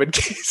any COVID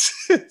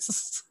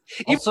cases.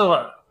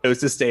 Also,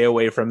 to stay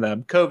away from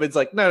them. COVID's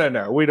like,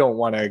 no, we don't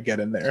want to get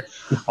in there.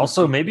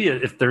 Also, maybe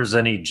if there's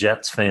any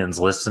Jets fans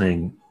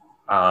listening,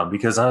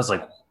 because I was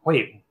like,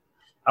 wait,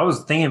 I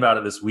was thinking about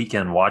it this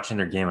weekend watching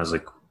their game. I was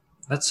like,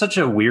 that's such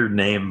a weird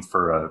name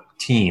for a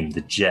team,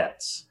 the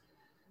Jets.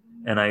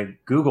 And I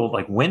Googled,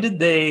 like, when did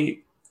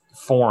they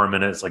form?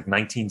 And it's like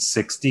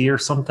 1960 or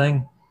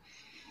something.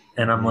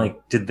 And I'm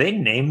like, did they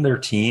name their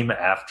team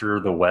after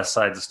the West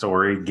Side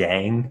Story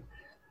gang?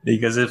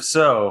 Because if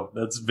so,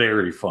 that's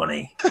very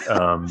funny.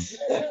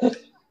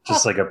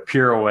 Just like a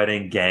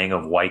pirouetting gang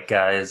of white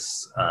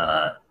guys.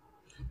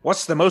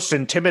 What's the most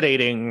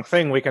intimidating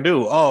thing we can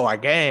do? Oh, a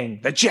gang.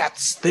 The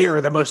Jets. They're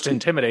the most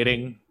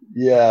intimidating.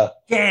 Yeah.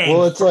 Gang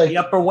Well, it's from like the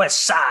Upper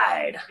West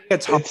Side.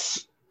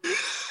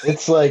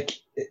 it's like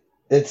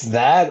it's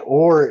that,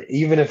 or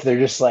even if they're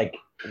just like,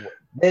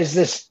 there's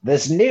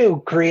this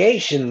new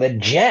creation, the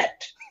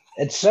jet.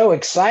 It's so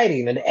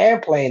exciting, an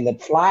airplane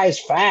that flies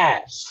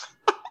fast.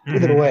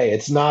 Either way,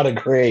 it's not a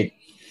great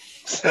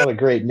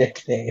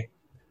nickname.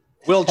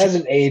 Will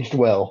Hasn't aged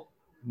well.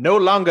 no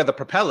longer the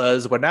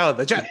propellers, but now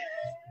the jet.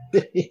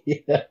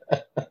 Yeah.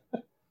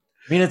 I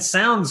mean, it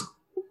sounds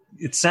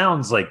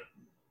like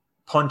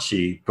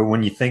punchy, but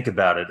when you think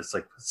about it, it's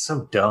like it's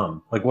so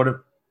dumb. Like, what if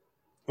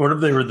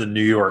they were the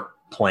New York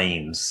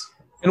Planes?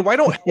 And why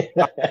don't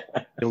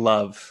you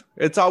love?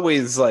 It's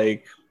always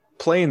like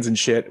planes and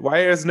shit.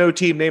 Why is no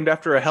team named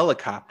after a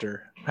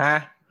helicopter?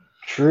 Huh?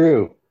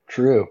 True.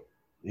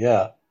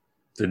 Yeah.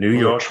 The New Or a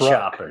York truck.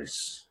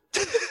 Choppers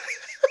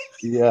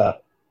Yeah.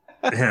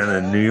 and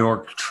the New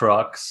York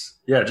Trucks.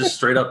 Yeah, just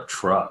straight up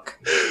truck.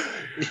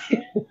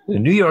 The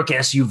New York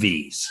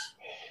SUVs.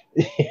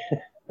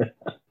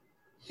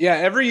 Yeah,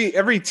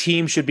 every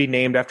team should be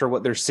named after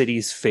what their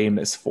city's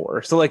famous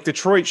for. So like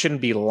Detroit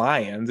shouldn't be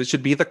Lions, it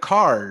should be the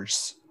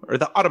Cars or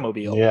the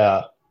automobile.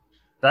 Yeah.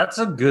 That's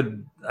a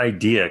good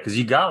idea because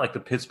you got like the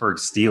Pittsburgh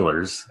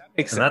Steelers,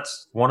 Makes and sense.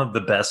 that's one of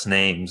the best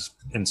names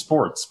in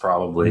sports,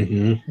 probably.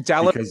 Mm-hmm.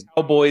 Dallas because-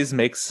 Cowboys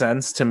makes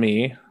sense to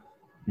me.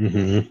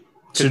 Mm-hmm.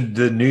 To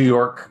the New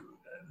York,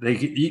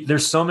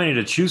 there's so many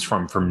to choose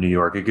from New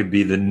York. It could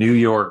be the New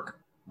York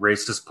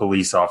racist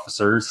police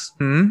officers.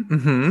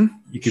 Mm-hmm.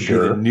 You could be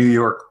Sure. the New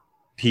York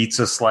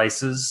pizza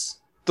slices.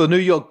 The New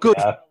York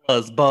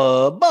Goodfellas,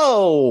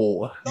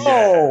 Bubbo.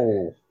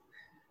 Oh.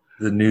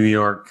 The New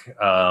York,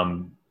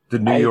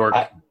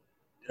 I-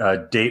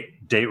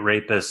 date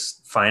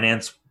rapist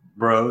finance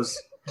bros.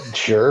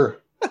 Sure.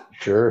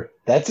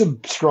 That's a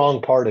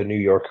strong part of New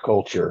York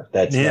culture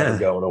that's Yeah. never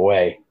going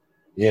away.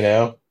 You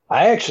know?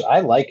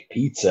 I like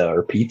pizza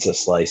or pizza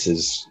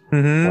slices.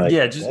 Mm-hmm. Like,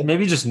 Yeah,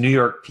 maybe just New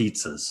York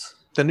pizzas.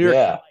 The New York.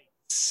 Yeah.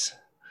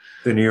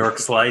 The New York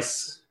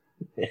slice.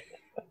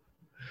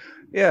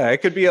 Yeah, it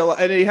could be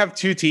and you have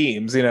two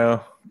teams, you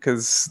know,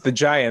 because the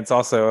Giants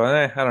also.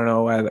 I don't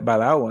know about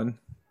that one.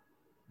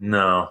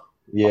 No.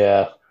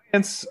 Yeah.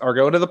 Giants are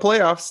going to the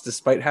playoffs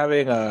despite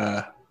having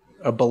a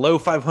below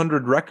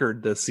 500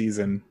 record this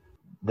season.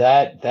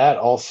 That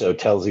also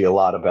tells you a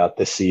lot about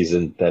this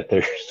season, that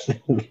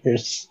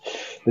there's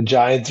the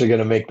Giants are going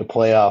to make the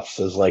playoffs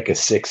as like a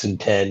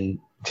 6-10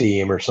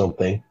 team or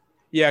something.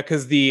 Yeah,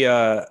 because the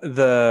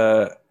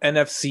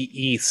NFC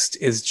East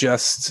is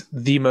just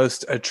the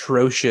most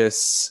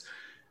atrocious,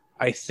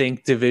 I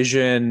think,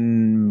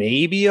 division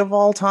maybe of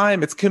all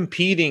time. It's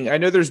competing. I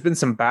know there's been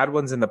some bad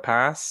ones in the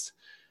past,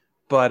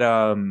 but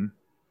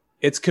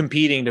it's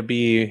competing to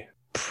be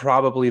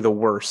probably the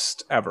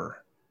worst ever.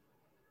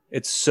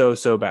 It's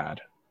so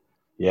bad.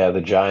 Yeah, the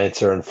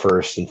Giants are in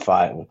first and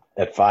 5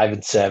 at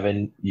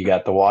 5-7. You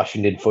got the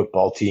Washington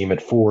football team at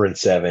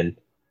 4-7,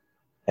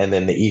 and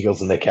then the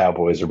Eagles and the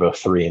Cowboys are both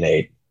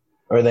 3-8.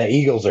 Or the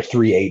Eagles are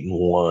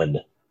 3-8-1.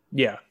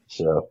 Yeah.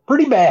 So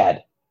pretty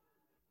bad.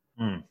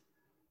 And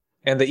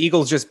the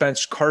Eagles just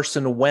benched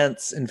Carson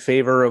Wentz in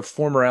favor of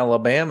former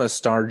Alabama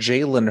star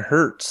Jalen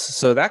Hurts.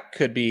 So that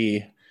could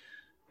be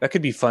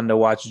fun to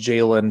watch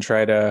Jalen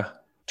try to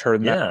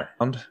turn that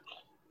around.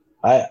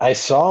 I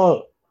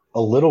saw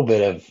a little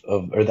bit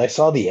or I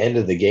saw the end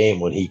of the game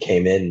when he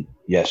came in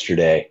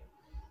yesterday,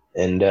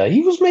 and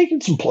he was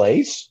making some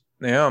plays.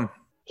 Yeah.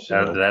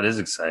 So, That is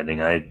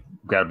exciting. I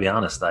got to be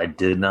honest. I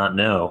did not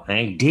know.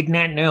 I did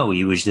not know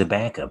he was the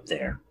backup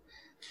there.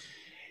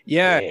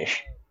 Yeah.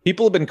 ish.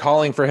 People have been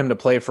calling for him to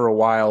play for a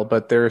while,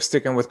 but they're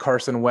sticking with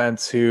Carson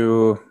Wentz,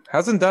 who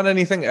hasn't done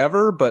anything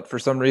ever, but for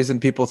some reason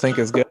people think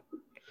is good.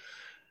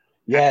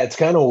 Yeah, it's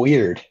kind of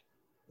weird.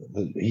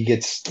 He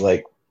gets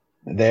like,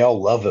 they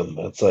all love him.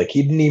 It's like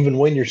he didn't even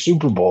win your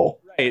Super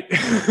Bowl. Right.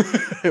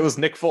 It was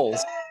Nick Foles.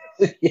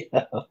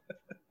 Yeah.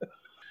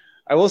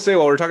 I will say,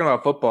 while we're talking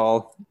about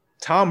football,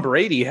 Tom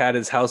Brady had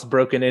his house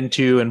broken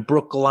into in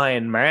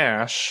Brookline,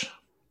 Mash.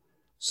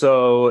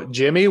 So,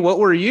 Jimmy, what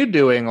were you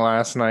doing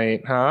last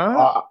night,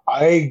 huh?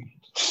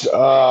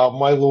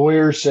 My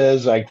lawyer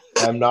says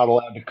I'm not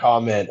allowed to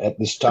comment at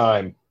this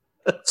time.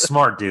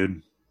 Smart,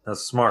 dude.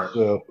 That's smart.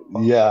 So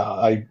yeah,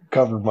 I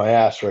covered my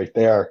ass right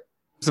there.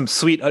 Some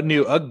sweet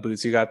new Ugg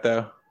boots you got,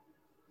 though.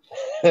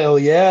 Hell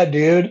yeah,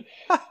 dude.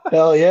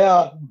 Hell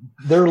yeah.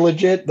 They're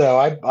legit though.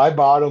 I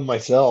bought them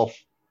myself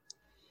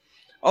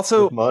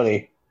Also, with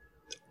money.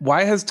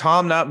 why has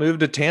Tom not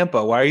moved to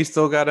Tampa? Why you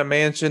still got a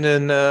mansion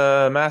in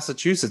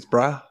Massachusetts,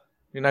 bruh?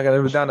 You're not going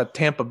to move down to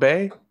Tampa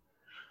Bay?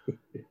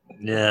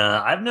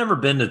 Yeah, I've never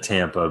been to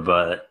Tampa,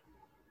 but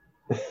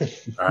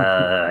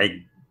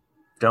I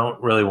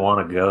don't really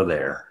want to go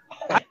there.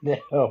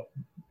 No.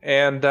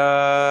 And,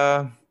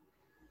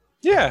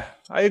 yeah,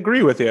 I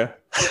agree with you.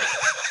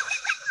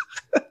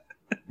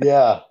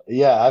 Yeah,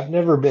 I've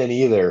never been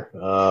either.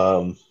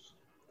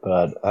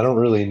 But I don't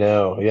really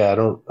know. Yeah,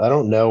 I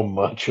don't know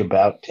much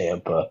about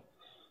Tampa.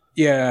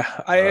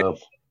 Yeah,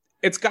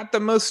 it's got the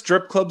most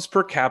strip clubs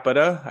per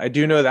capita. I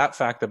do know that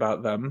fact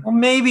about them. Well,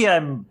 maybe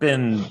I've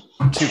been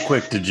too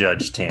quick to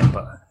judge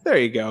Tampa. There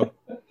you go.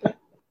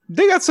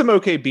 They got some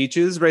okay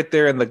beaches right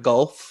there in the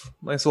Gulf.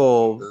 Nice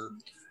little.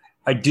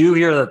 I do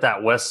hear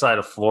that west side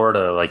of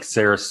Florida, like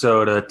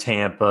Sarasota,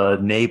 Tampa,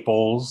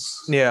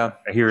 Naples. Yeah,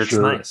 I hear it's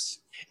nice.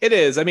 It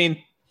is. I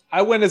mean,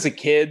 I went as a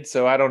kid,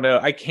 so I don't know.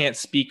 I can't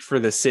speak for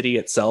the city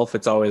itself.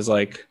 It's always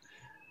like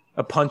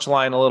a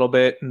punchline a little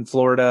bit in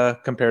Florida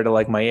compared to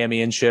like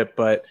Miami and shit.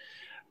 But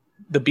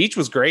the beach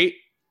was great.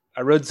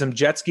 I rode some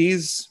jet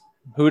skis.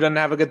 Who doesn't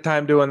have a good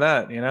time doing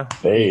that, you know?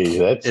 Hey,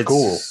 that's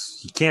cool.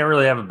 You can't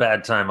really have a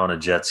bad time on a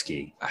jet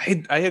ski.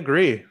 I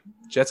agree.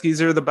 Jet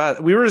skis are the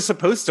best. We were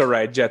supposed to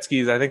ride jet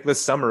skis. I think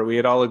this summer we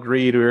had all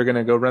agreed we were going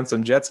to go run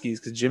some jet skis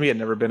because Jimmy had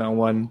never been on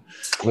one.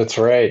 That's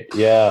right.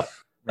 Yeah.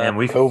 And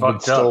we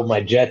COVID stole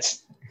my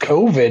jets.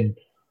 COVID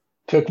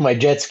took my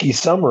jet ski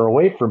summer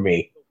away from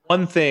me.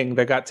 One thing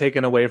that got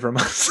taken away from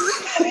us.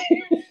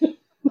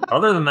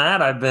 Other than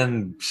that,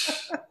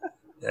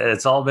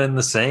 it's all been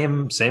the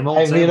same old.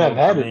 I mean, I've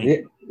had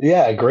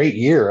a great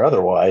year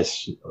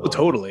otherwise. Oh,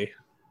 totally.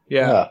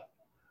 Yeah.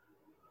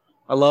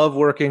 I love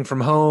working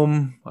from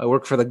home. I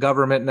work for the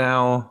government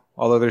now,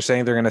 although they're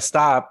saying they're going to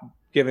stop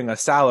giving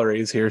us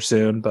salaries here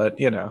soon, but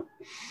you know.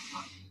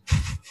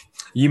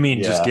 You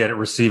mean just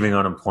receiving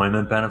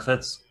unemployment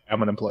benefits?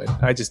 I'm unemployed.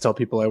 I just tell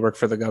people I work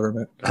for the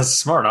government. That's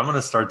smart. I'm going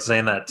to start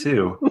saying that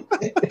too.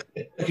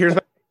 Here's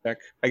my check.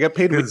 I get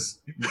paid.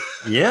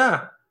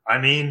 Yeah. I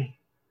mean,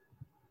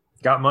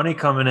 got money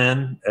coming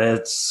in.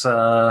 It's,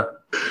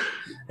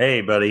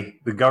 hey, buddy,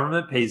 the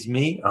government pays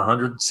me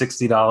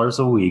 $160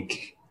 a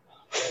week.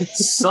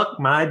 Suck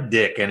my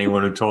dick,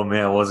 anyone who told me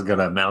I wasn't going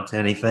to amount to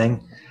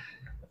anything.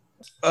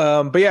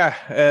 But yeah,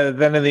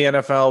 then in the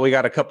NFL, we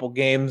got a couple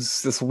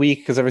games this week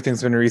because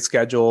everything's been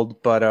rescheduled.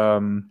 But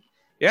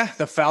yeah,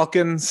 the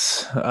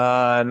Falcons,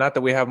 not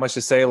that we have much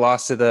to say,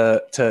 lost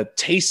to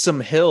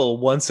Taysom Hill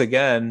once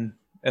again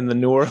and the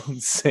New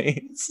Orleans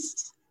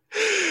Saints.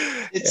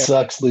 It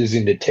sucks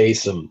losing to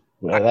Taysom.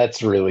 Well,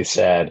 that's really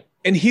sad.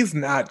 And he's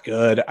not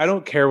good. I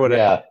don't care what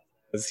it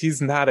is. He's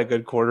not a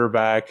good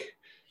quarterback.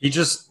 He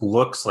just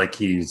looks like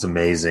he's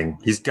amazing.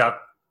 He's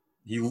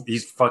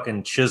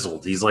fucking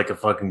chiseled. He's like a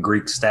fucking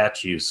Greek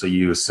statue, so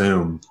you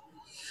assume.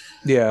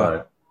 Yeah.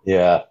 But,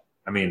 yeah.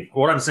 I mean,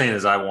 what I'm saying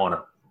is I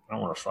want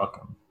to fuck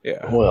him.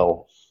 Yeah.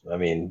 Well, I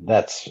mean,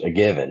 that's a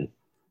given.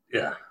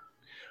 Yeah.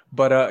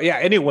 But yeah,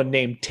 anyone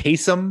named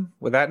Taysom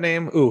with that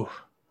name? Ooh,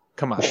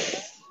 come on.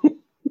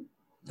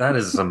 That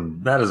is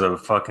a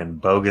fucking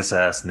bogus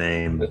ass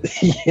name.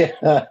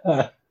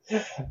 Yeah.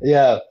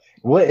 Yeah.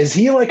 What is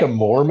he, like a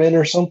Mormon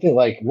or something?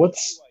 Like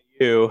what's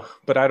you?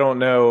 But I don't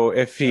know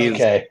if he's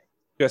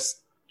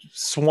just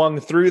swung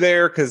through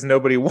there because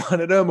nobody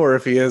wanted him, or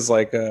if he is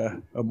like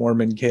a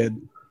Mormon kid.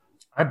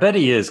 I bet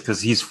he is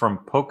because he's from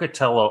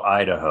Pocatello,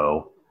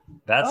 Idaho.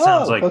 That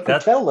sounds like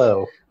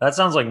Pocatello. That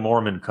sounds like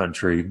Mormon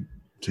country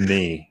to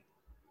me.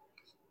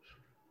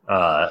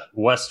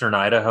 Western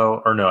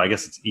Idaho, or no, I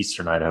guess it's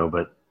Eastern Idaho.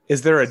 But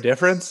is there a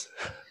difference?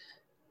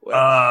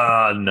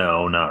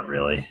 No, not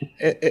really.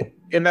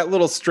 In that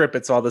little strip,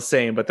 it's all the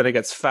same, but then it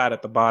gets fat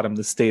at the bottom,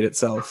 the state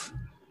itself.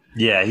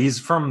 Yeah, he's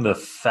from the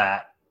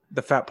fat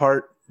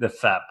part. The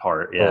fat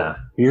part, yeah.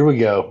 Oh, here we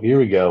go.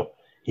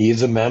 He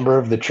is a member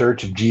of the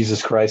Church of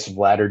Jesus Christ of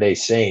Latter-day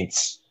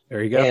Saints.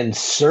 There you go. And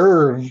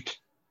served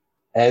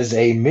as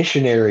a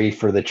missionary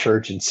for the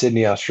church in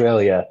Sydney,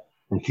 Australia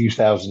from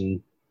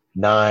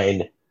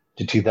 2009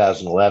 to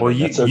 2011. Well,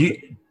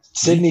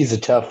 Sydney's a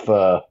tough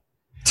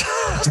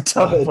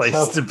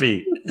place to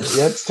be.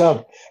 Yeah, it's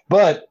tough.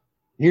 But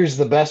here's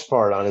the best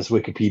part on his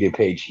Wikipedia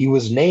page. He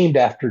was named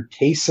after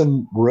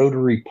Taysom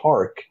Rotary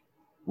Park,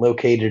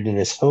 located in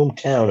his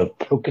hometown of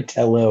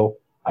Pocatello,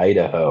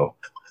 Idaho.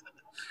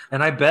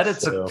 And I bet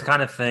it's a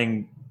kind of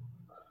thing.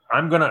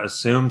 I'm going to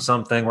assume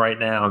something right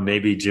now, and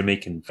maybe Jimmy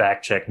can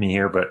fact check me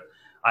here, but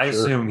I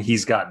assume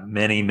he's got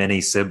many,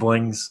 many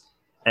siblings.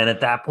 And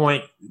at that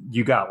point,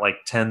 you got like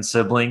 10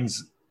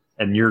 siblings,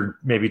 and you're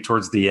maybe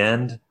towards the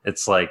end.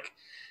 It's like,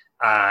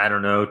 I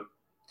don't know.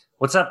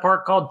 What's that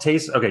part called?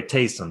 Taysom. Okay,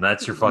 Taysom.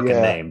 That's your fucking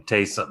name,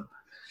 Taysom.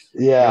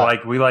 Yeah.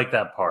 We like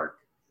that part.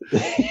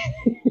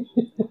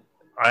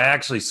 I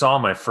actually saw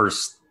my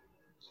first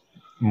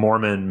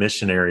Mormon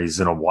missionaries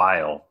in a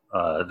while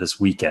this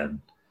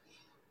weekend,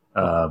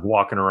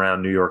 walking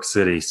around New York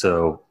City.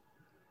 So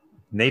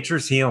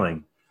nature's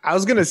healing. I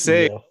was going to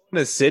say,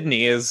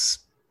 Sydney is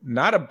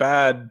not a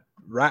bad,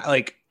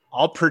 like,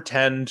 I'll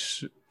pretend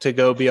to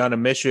go be on a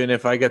mission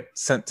if I get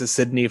sent to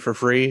Sydney for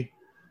free.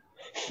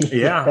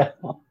 Yeah.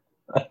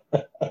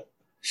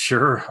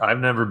 Sure. I've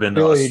never been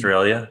to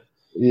Australia.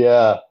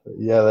 Yeah.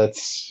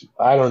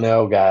 I don't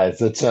know, guys.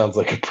 That sounds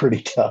like a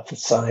pretty tough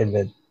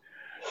assignment.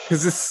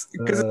 Because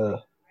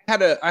I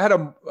I had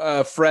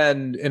a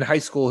friend in high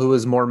school who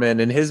was Mormon,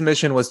 and his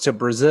mission was to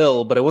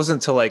Brazil, but it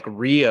wasn't to like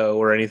Rio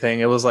or anything.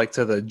 It was like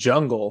to the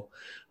jungle,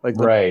 like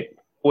right.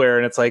 Where,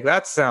 and it's like,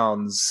 that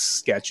sounds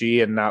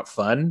sketchy and not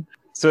fun.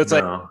 So it's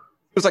like,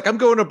 it was like, I'm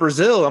going to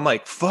Brazil. I'm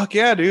like, fuck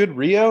yeah, dude.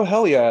 Rio.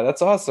 Hell yeah.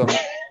 That's awesome.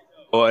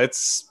 Well,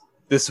 it's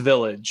this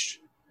village.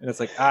 And it's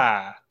like,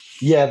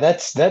 yeah,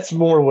 that's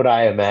more what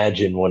I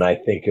imagine when I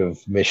think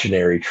of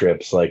missionary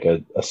trips, like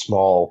a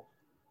small,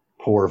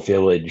 poor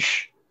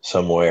village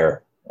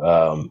somewhere.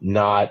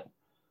 Not,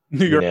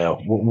 New York.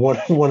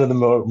 One of the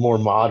more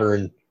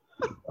modern,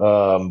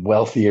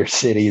 wealthier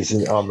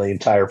cities on the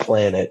entire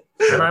planet.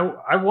 And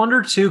I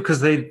wonder too,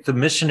 because the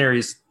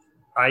missionaries,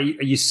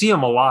 you see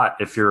them a lot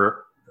if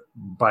you're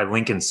by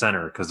Lincoln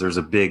Center, because there's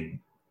a big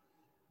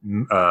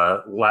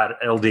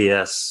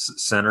LDS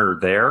center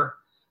there,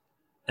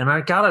 and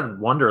I gotta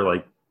wonder,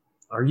 like,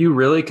 are you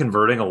really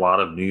converting a lot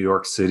of New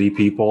York City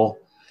people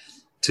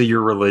to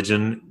your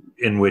religion,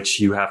 in which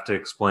you have to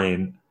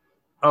explain,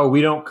 oh,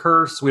 we don't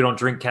curse, we don't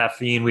drink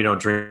caffeine, we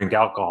don't drink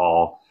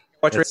alcohol?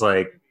 It's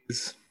like,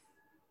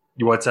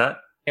 what's that?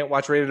 Can't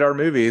watch rated R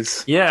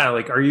movies. Yeah,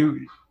 like, are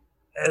you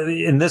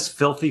in this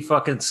filthy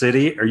fucking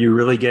city? Are you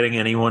really getting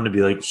anyone to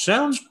be like,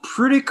 sounds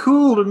pretty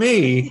cool to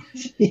me?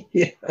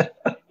 Yeah.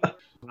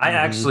 I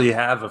actually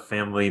have a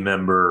family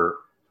member,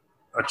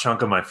 a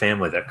chunk of my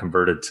family that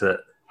converted to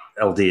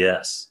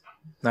LDS.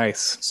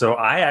 Nice. So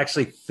I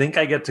actually think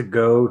I get to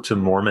go to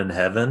Mormon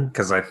heaven,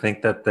 because I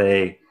think that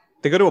they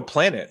go to a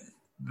planet.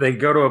 They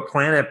go to a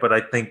planet, but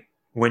I think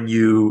when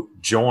you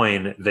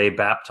join, they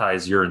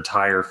baptize your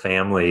entire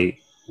family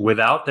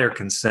without their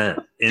consent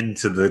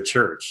into the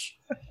church.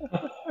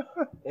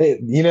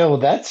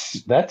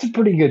 That's a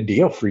pretty good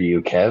deal for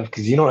you, Kev,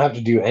 because you don't have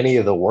to do any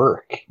of the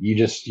work. You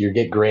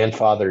get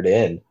grandfathered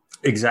in.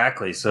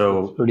 Exactly.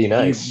 So that's pretty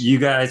nice. You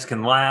guys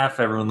can laugh,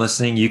 everyone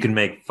listening, you can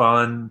make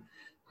fun,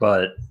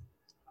 but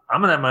I'm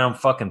gonna have my own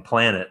fucking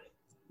planet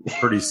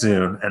pretty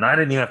soon, and I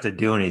didn't even have to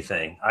do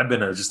anything. I've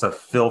been just a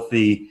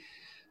filthy,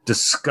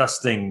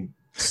 disgusting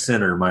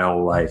sinner my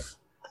whole life.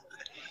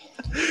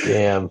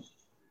 Damn.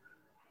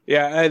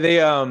 Yeah, they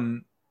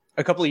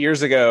a couple of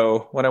years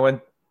ago when I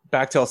went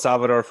back to El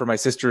Salvador for my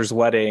sister's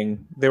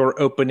wedding, they were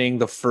opening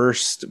the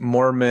first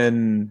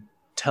Mormon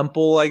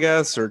temple, I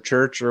guess, or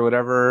church or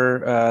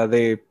whatever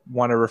they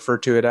want to refer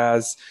to it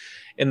as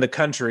in the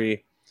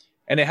country.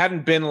 And it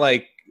hadn't been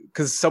like,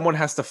 because someone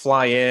has to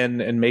fly in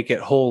and make it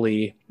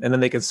holy, and then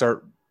they can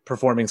start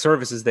performing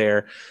services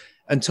there.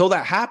 Until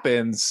that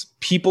happens,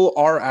 people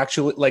are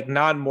actually, like,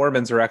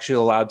 non-Mormons are actually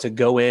allowed to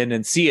go in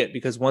and see it,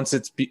 because once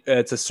it's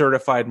a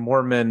certified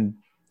Mormon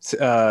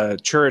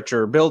church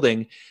or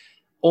building,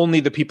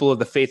 only the people of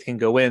the faith can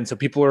go in. So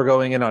people are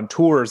going in on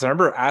tours. I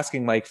remember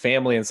asking like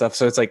family and stuff.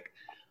 So it's like,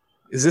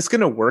 is this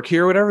going to work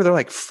here or whatever? They're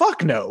like,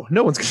 fuck no.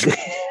 No one's going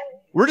to.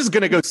 We're just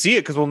going to go see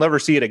it because we'll never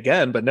see it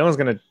again. But no one's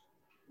going to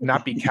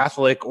not be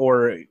Catholic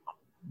or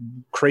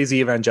crazy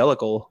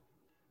evangelical.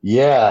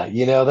 Yeah,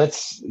 you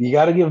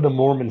got to give the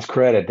Mormons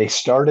credit. They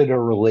started a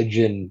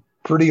religion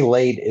pretty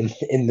late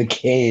in the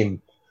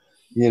game.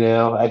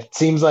 It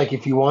seems like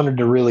if you wanted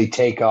to really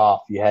take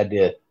off, you had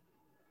to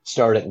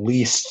start at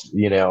least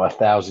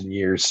 1,000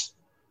 years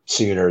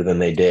sooner than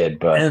they did.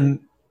 But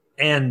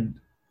and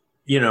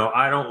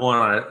I don't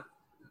want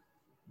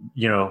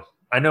to.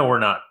 I know we're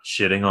not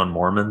shitting on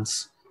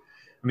Mormons.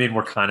 I mean,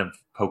 we're kind of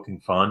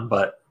poking fun,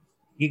 but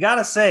you got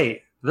to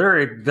say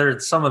they're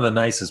some of the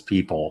nicest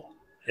people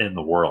in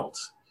the world.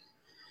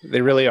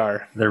 They really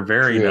are. They're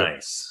very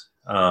nice.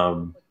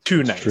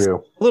 Too nice.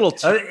 True. A little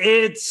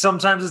too.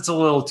 Sometimes it's a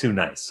little too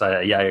nice.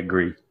 I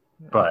agree,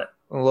 but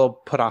a little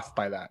put off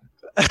by that.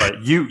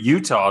 But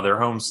Utah, their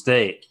home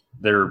state,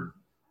 their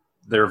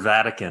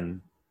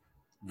Vatican,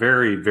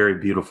 very, very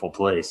beautiful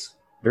place.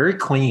 Very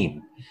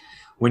clean.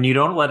 When you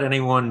don't let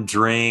anyone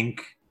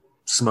drink,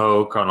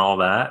 smoke, on all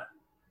that,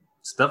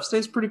 stuff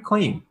stays pretty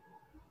clean.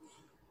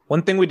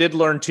 One thing we did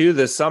learn too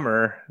this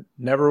summer: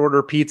 never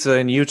order pizza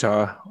in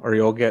Utah, or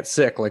you'll get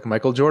sick, like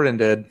Michael Jordan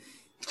did.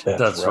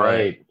 That's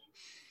right.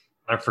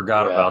 I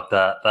forgot about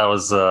that. That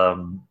was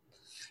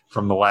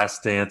from The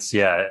Last Dance.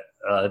 Yeah,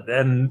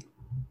 and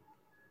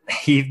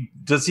he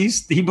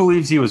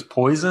believes he was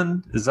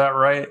poisoned. Is that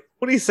right?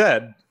 What he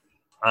said.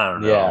 I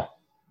don't know. Yeah,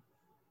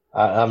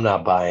 I'm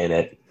not buying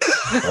it.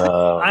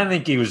 I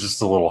think he was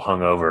just a little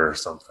hungover or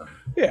something.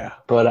 Yeah,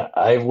 but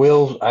I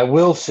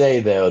will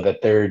say though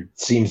that there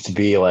seems to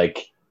be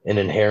like an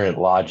inherent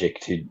logic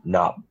to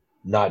not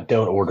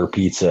don't order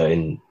pizza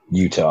in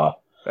Utah.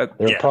 There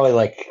are probably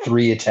like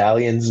 3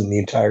 Italians in the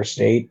entire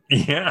state.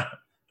 Yeah,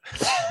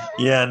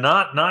 yeah,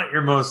 not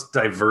your most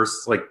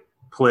diverse like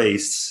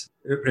place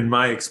in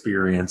my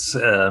experience.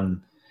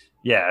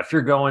 Yeah, if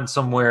you're going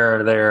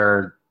somewhere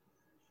there,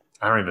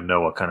 I don't even know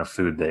what kind of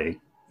food they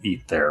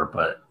eat there,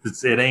 but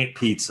it ain't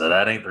pizza.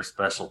 That ain't their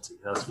specialty.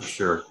 That's for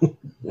sure.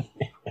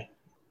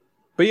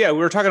 But yeah, we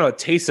were talking about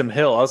Taysom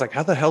Hill. I was like,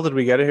 how the hell did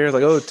we get it here? It's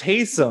like, oh,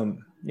 Taysom.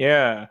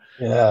 Yeah.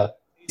 Yeah.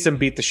 Them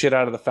beat the shit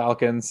out of the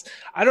Falcons.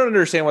 I don't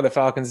understand why the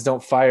Falcons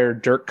don't fire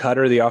Dirk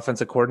Cutter, the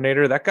offensive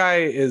coordinator. That guy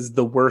is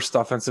the worst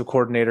offensive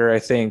coordinator, I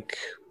think,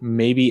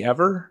 maybe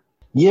ever.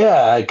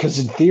 Yeah, because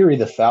in theory,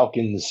 the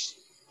Falcons,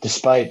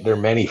 despite their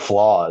many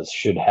flaws,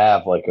 should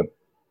have like a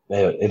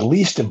at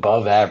least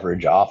above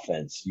average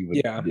offense. You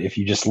would, if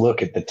you just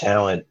look at the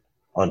talent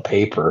on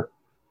paper,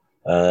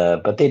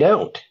 but they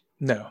don't.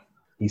 No,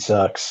 he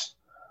sucks.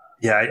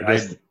 Yeah,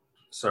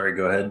 sorry.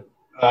 Go ahead.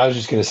 I was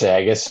just going to say,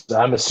 I guess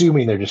I'm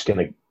assuming they're just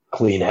going to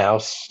clean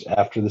house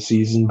after the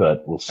season,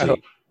 but we'll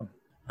see.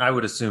 I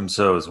would assume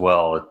so as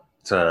well.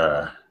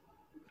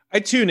 I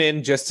tune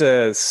in just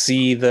to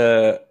see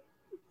the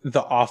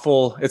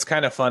awful. It's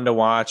kind of fun to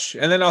watch,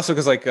 and then also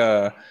because like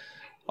a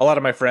lot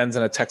of my friends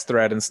in a text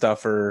thread and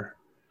stuff are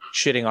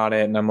shitting on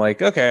it, and I'm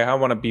like, okay, I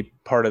want to be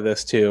part of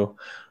this too.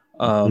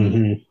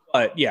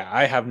 But yeah,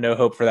 I have no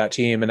hope for that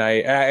team, and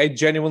I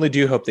genuinely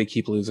do hope they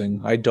keep losing.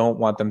 I don't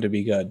want them to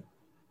be good.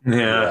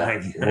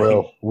 Yeah.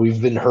 Well,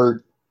 we've been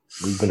hurt.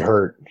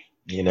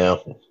 You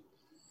know,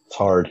 it's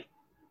hard.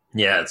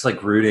 Yeah, it's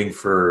like rooting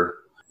for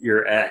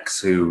your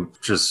ex who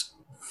just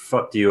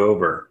fucked you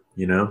over.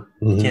 You know,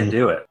 you can't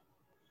do it.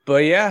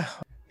 But yeah,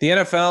 the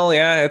NFL,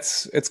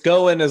 it's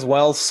going as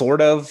well,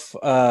 sort of.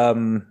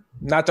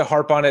 Not to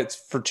harp on it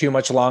for too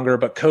much longer,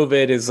 but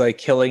COVID is like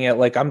killing it.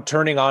 Like I'm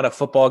turning on a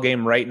football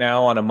game right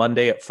now on a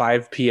Monday at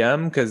 5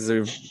 p.m. because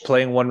they're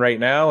playing one right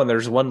now, and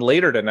there's one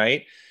later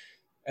tonight.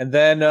 And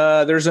then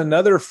there's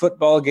another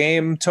football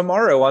game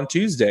tomorrow on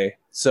Tuesday.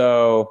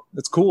 So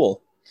it's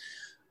cool.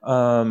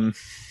 Hopefully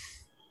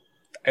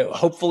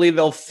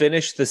they'll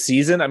finish the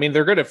season. I mean,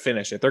 they're going to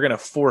finish it. They're going to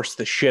force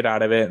the shit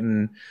out of it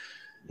and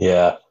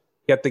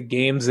get the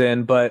games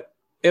in. But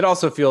it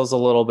also feels a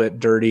little bit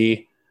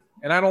dirty.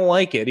 And I don't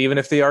like it, even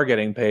if they are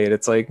getting paid.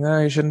 It's like, no,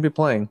 you shouldn't be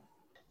playing.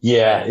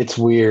 Yeah, it's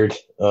weird.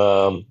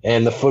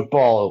 And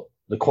the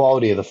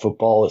quality of the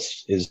football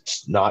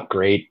is not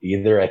great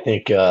either. I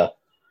think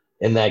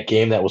in that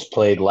game that was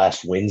played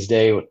last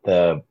Wednesday with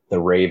the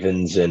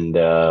Ravens and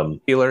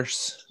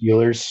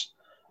Steelers,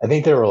 I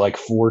think there were like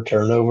 4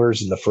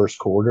 turnovers in the first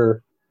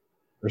quarter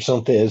or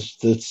something. It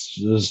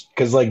was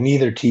because like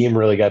neither team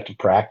really got to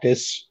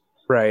practice.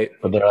 Right.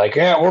 But they're like,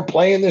 yeah, we're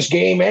playing this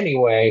game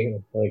anyway.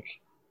 Like,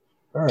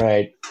 all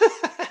right.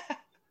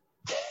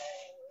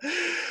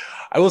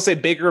 I will say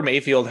Baker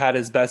Mayfield had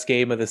his best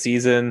game of the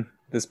season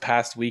this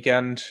past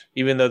weekend,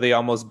 even though they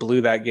almost blew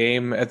that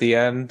game at the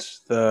end.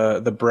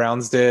 The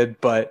Browns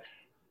did, but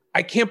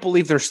I can't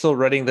believe they're still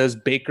running those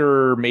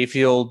Baker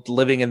Mayfield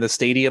living in the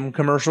stadium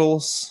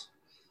commercials.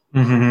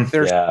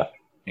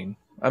 Mm-hmm.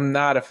 I'm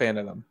not a fan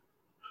of them.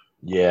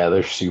 Yeah,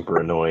 they're super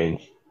annoying.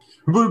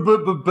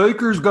 But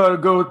Baker's got to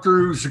go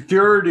through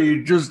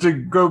security just to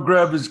go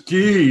grab his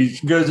keys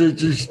because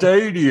it's a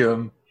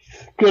stadium.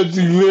 Because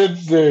he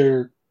lives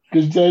there.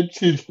 Because that's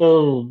his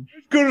home.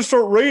 It's going to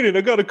start raining.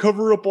 I got to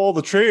cover up all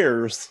the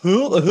chairs. He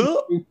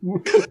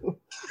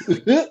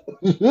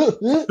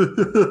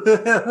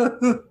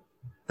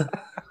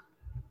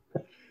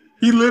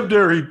lived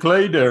there. He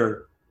played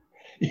there.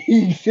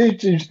 He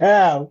fits his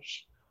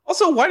house.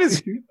 Also, why does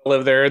he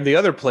live there and the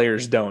other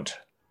players don't?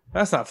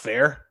 That's not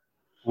fair.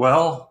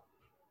 Well,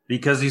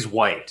 because he's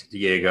white,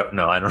 Diego.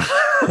 No, I don't know.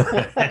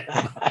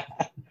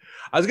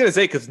 I was going to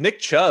say, because Nick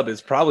Chubb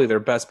is probably their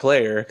best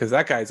player, because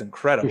that guy's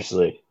incredible.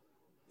 Seriously.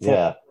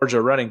 Yeah.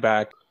 Georgia running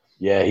back.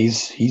 Yeah,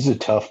 he's a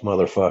tough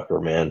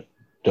motherfucker, man.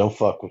 Don't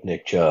fuck with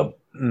Nick Chubb.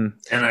 Mm.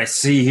 And I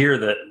see here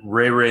that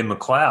Ray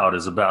McLeod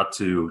is about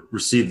to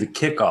receive the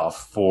kickoff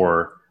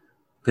for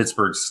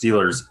Pittsburgh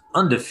Steelers,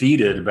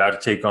 undefeated, about to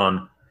take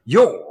on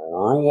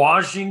your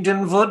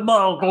Washington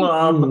Football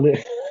Club.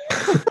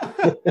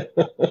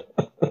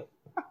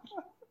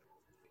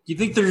 Do you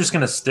think they're just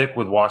going to stick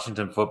with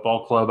Washington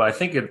Football Club? I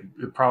think it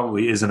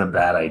probably isn't a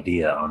bad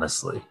idea,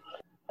 honestly.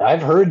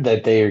 I've heard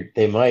that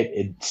they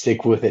might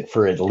stick with it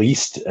for at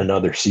least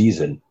another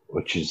season,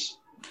 which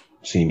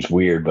seems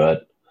weird,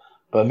 but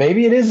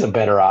maybe it is a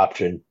better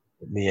option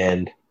in the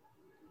end.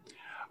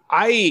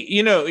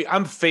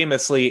 I'm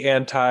famously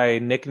anti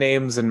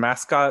nicknames and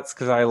mascots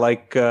because I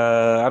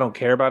don't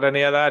care about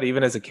any of that.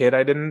 Even as a kid,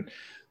 I didn't.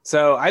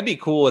 So I'd be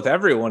cool with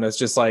everyone as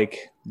just like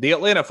the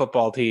Atlanta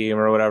football team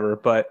or whatever.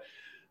 But,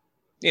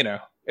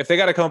 if they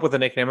got to come up with a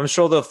nickname, I'm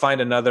sure they'll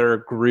find another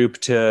group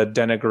to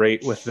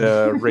denigrate with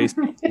the race.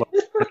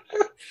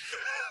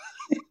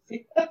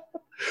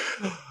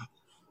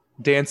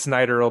 Dan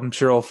Snyder, I'm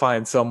sure will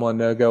find someone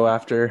to go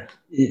after.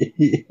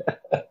 Yeah.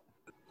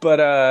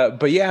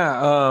 But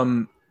yeah,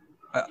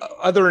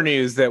 other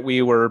news that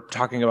we were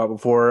talking about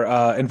before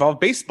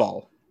involved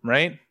baseball,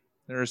 right?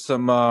 There's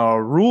some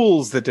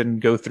rules that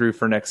didn't go through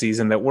for next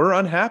season that we're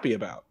unhappy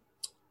about.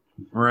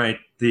 Right.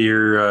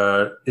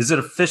 Is it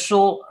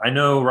official? I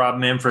know Rob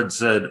Manfred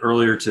said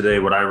earlier today,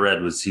 what I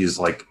read was he's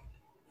like,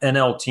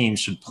 NL teams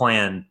should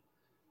plan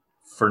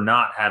for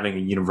not having a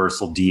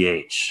universal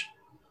DH.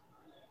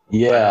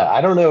 Yeah,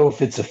 I don't know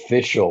if it's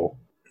official,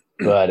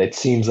 but it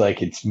seems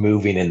like it's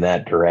moving in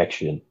that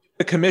direction.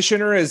 The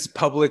commissioner is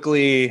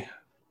publicly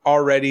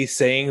already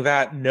saying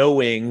that,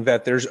 knowing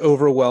that there's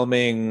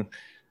overwhelming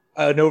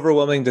an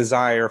overwhelming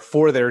desire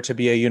for there to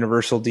be a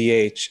universal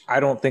DH, I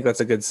don't think that's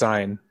a good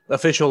sign,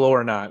 official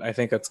or not. I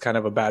think that's kind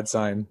of a bad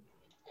sign.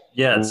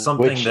 Yeah, it's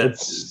something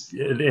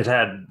it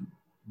had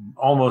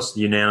almost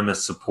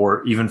unanimous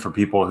support, even for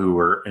people who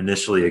were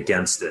initially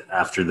against it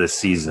after this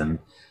season.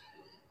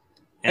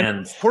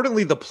 And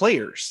importantly, the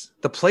players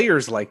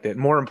liked it,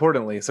 more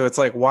importantly. So it's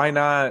like, why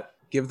not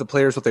give the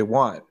players what they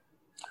want?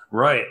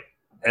 Right.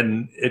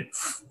 And it,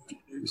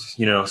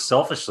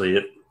 selfishly,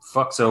 it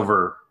fucks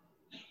over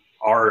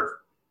our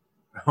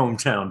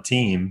hometown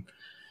team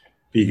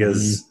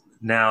because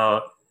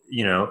now,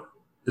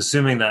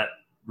 assuming that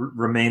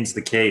remains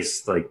the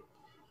case, like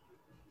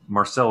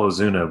Marcell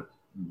Ozuna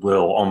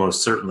will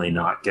almost certainly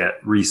not get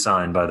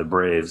re-signed by the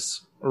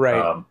Braves.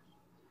 Right.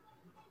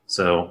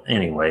 So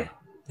anyway,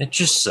 it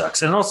just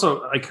sucks. And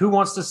also, like, who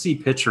wants to see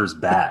pitchers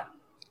bat?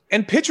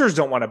 And pitchers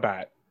don't want to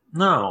bat.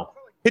 No.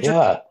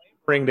 Pitchers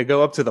bring to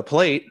go up to the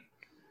plate.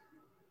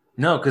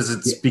 No, because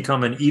it's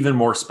become an even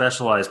more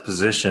specialized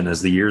position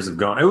as the years have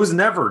gone. It was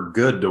never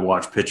good to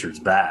watch pitchers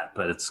bat,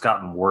 but it's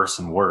gotten worse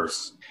and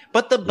worse.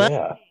 But the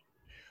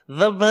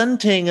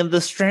bunting and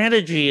the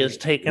strategy is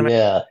taken.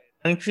 Yeah.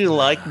 Don't you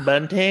like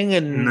bunting?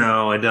 And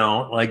no, I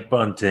don't like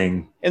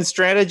bunting. And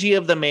strategy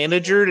of the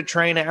manager to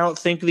try and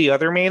outthink the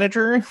other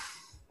manager?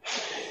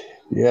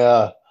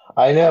 Yeah,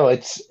 I know.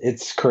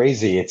 It's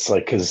crazy. It's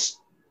like, because,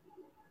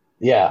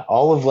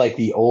 all of like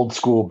the old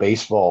school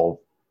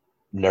baseball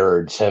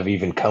nerds have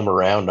even come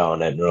around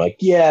on it. And they're like,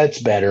 yeah, it's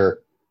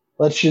better.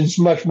 It's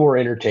much more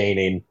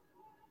entertaining.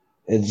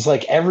 It's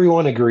like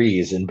everyone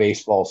agrees, and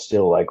baseball's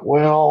still like,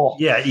 well,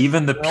 yeah,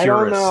 even the purists. I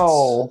don't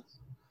know.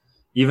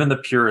 Even the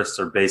purists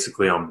are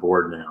basically on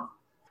board now.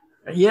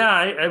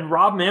 Yeah,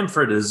 Rob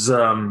Manfred is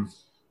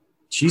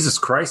Jesus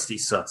Christ, he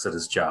sucks at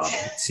his job,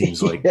 it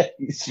seems like.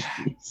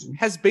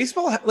 Has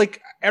baseball,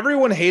 like,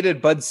 everyone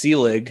hated Bud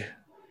Selig.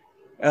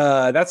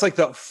 That's like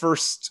the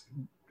first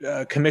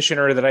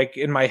commissioner that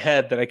in my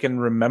head that I can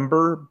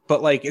remember.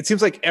 But like, it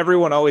seems like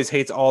everyone always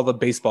hates all the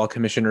baseball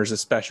commissioners,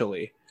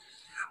 especially.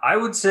 I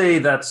would say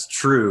that's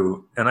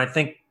true. And I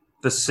think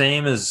the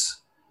same as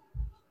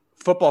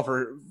football.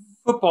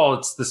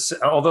 It's the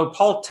although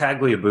Paul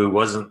Tagliabue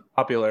wasn't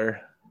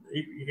popular.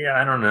 Yeah,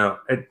 I don't know.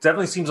 It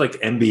definitely seems like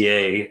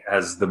NBA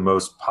has the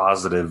most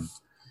positive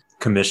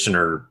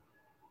commissioner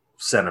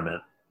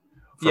sentiment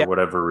for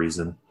whatever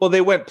reason. Well,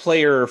 they went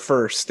player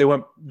first.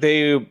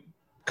 They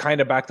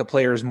kind of back the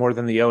players more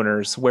than the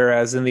owners.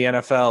 Whereas in the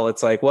NFL,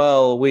 it's like,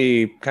 well,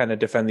 we kind of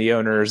defend the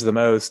owners the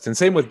most. And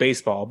same with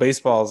baseball.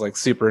 Baseball is like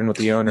super in with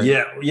the owner.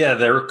 Yeah,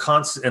 they're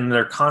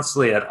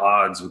constantly at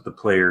odds with the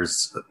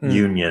players'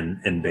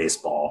 union in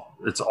baseball.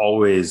 It's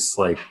always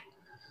like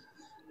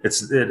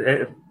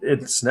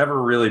it's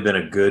never really been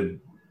a good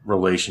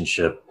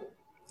relationship.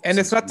 And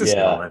it's not this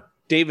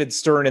David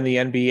Stern in the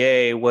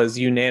NBA was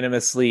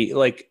unanimously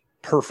like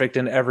perfect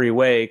in every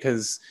way,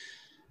 because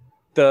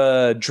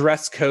the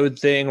dress code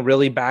thing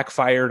really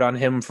backfired on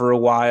him for a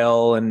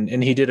while,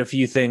 and he did a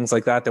few things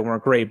like that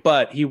weren't great,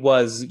 but he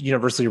was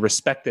universally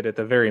respected at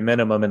the very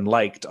minimum and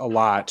liked a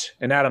lot.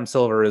 And Adam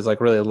Silver is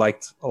like really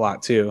liked a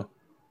lot too.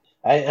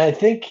 I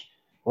think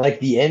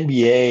like the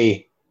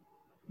NBA,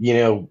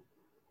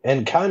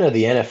 and kind of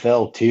the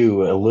NFL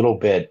too, a little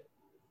bit,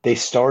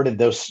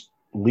 those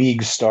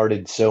leagues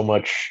started so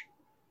much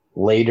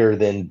later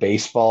than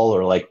baseball,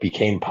 or like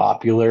became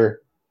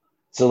popular.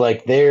 So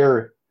like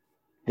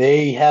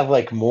they have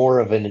like more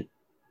of an,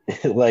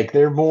 like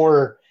they're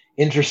more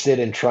interested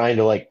in trying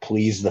to like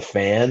please the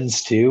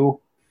fans too.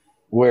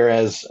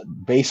 Whereas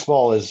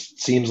baseball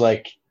seems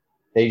like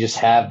they just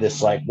have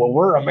this like, well,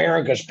 we're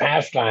America's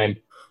pastime.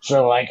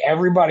 So like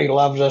everybody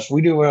loves us.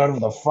 We do whatever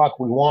the fuck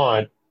we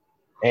want.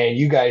 And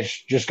you guys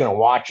just going to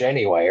watch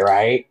anyway,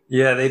 right?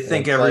 Yeah. They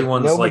think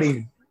everyone's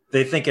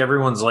they think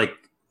everyone's like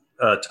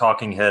a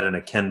talking head in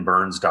a Ken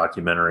Burns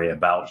documentary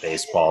about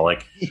baseball.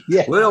 Like,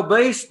 well,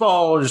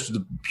 baseball is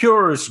the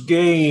purest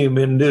game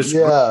in this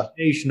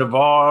nation of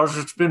ours.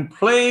 It's been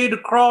played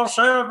across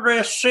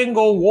every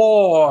single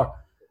war.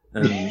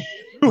 And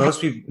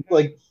most people,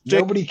 like,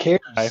 nobody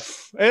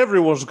cares.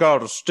 Everyone's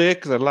got a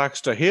stick that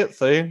likes to hit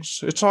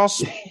things. It's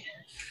awesome.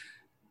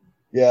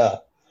 Yeah.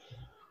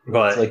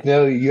 But it's like,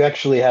 no, you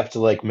actually have to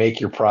like make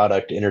your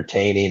product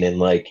entertaining and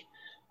like,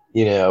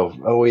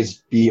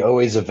 always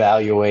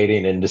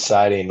evaluating and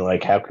deciding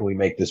like, how can we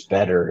make this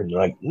better? And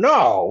like,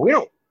 no, we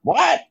don't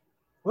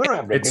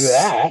have to do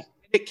that.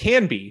 It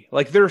can be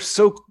like, they're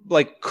so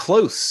like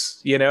close,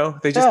 they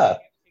just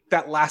take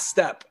that last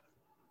step.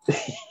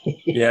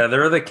 Yeah.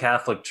 They're the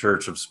Catholic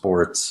Church of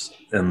sports,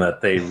 in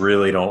that they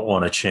really don't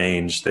want to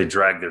change. They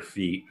drag their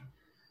feet.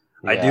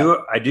 Yeah.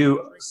 I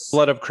do.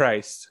 Blood of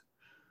Christ.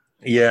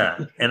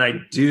 Yeah. And I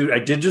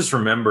did just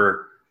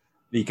remember,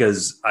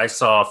 because I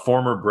saw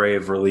former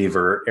Brave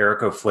reliever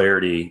Eric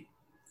O'Flaherty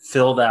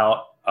filled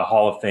out a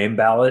Hall of Fame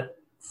ballot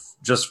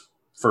just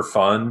for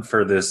fun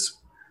for this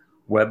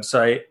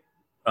website.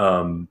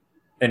 And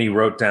he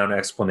wrote down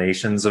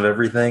explanations of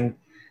everything.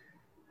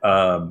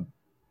 And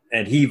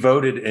he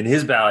voted in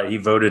his ballot, he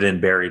voted in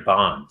Barry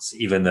Bonds,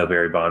 even though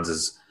Barry Bonds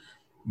is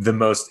the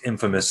most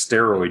infamous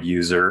steroid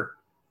user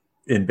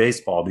in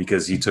baseball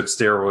because he took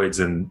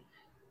steroids and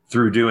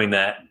through doing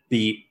that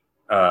beat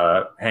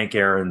Hank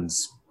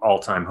Aaron's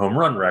all-time home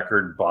run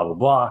record, blah, blah,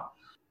 blah.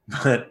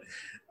 But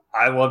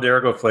I loved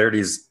Eric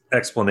O'Flaherty's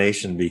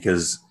explanation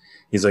because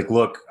he's like,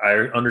 look, I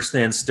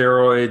understand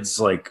steroids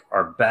like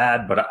are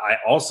bad, but I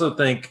also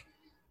think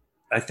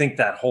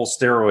that whole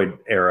steroid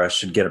era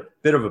should get a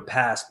bit of a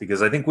pass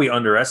because I think we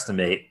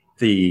underestimate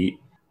the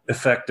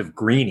effect of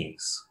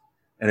greenies.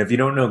 And if you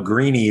don't know,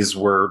 greenies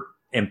were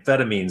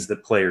amphetamines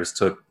that players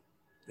took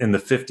in the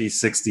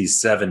 50s, 60s,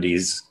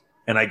 70s.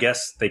 And I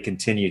guess they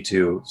continue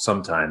to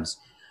sometimes,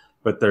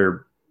 but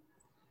they're,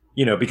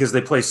 because they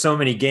play so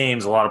many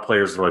games, a lot of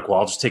players are like, well,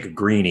 I'll just take a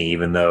greenie,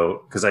 even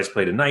though, because I just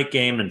played a night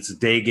game and it's a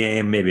day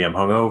game. Maybe I'm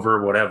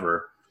hungover,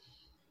 whatever.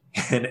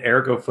 And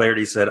Eric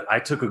O'Flaherty said, I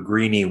took a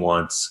greenie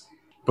once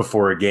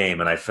before a game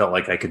and I felt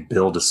like I could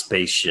build a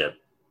spaceship.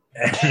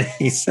 And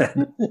he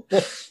said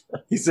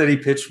he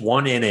pitched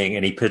one inning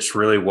and he pitched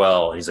really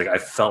well. He's like, I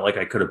felt like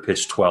I could have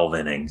pitched 12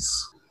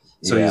 innings.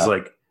 So he's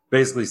like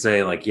basically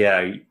saying like,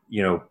 yeah,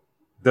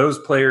 those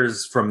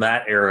players from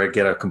that era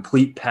get a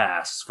complete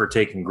pass for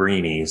taking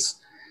greenies.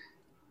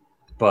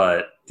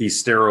 But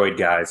these steroid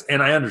guys,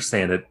 and I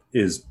understand it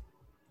is,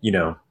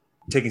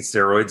 taking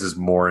steroids is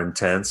more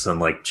intense and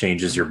like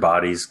changes your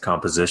body's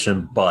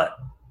composition. But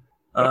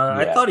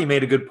I thought he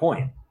made a good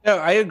point. No,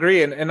 I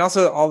agree. And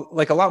also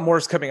a lot more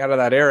is coming out of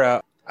that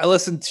era. I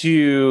was listening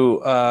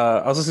to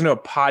a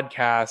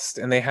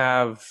podcast and they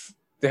have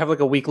like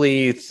a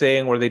weekly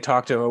thing where they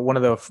talk to one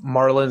of the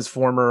Marlins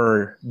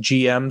former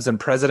GMs and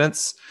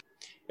presidents.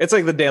 It's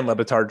like the Dan Le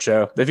Batard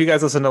show. If you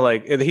guys listen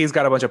to he's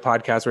got a bunch of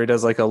podcasts where he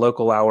does like a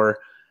local hour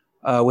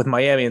with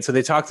Miami. And so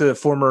they talk to the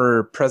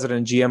former president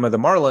and GM of the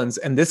Marlins.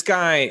 And this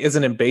guy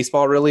isn't in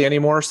baseball really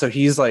anymore. So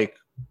he's like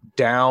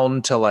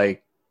down to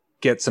like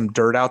get some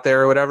dirt out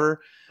there or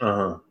whatever.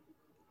 Uh-huh.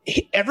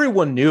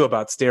 Everyone knew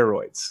about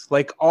steroids.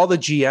 Like all the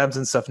GMs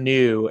and stuff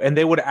knew, and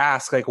they would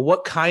ask like,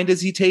 what kind is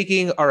he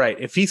taking? All right,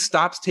 if he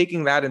stops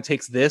taking that and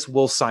takes this,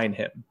 we'll sign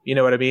him. You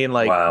know what I mean?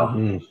 Like,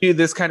 do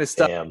this kind of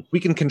stuff. Damn. We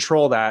can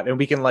control that and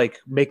we can like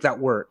make that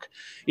work,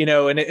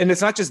 and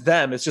it's not just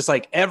them. It's just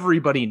like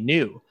everybody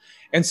knew.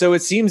 And so it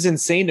seems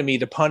insane to me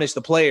to punish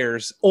the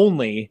players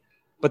only,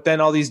 but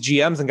then all these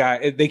GMs and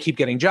guys, they keep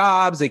getting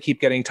jobs. They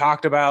keep getting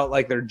talked about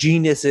like they're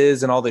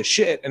geniuses and all this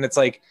shit. And it's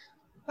like,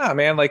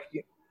 man, like,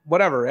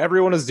 whatever,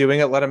 everyone is doing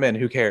it, let them in,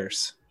 who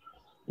cares?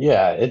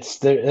 Yeah, it's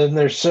there, and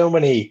there's so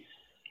many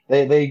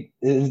they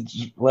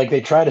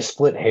try to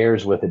split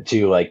hairs with it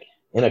too. Like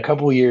in a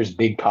couple of years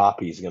Big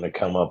Papi's going to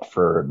come up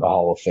for the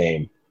Hall of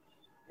Fame,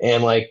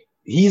 and like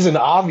he's an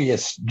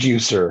obvious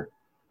juicer,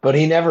 but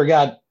he never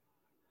got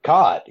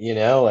caught,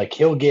 like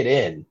he'll get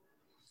in,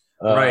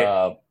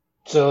 right?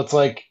 So it's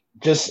like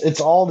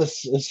it's all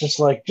this, it's just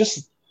like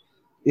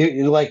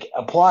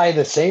apply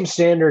the same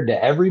standard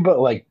to everybody.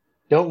 Like,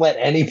 don't let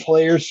any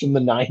players from the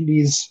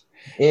 90s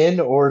in,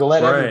 or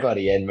let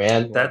everybody in,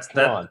 man. That's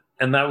that.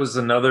 And that was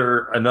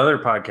another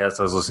podcast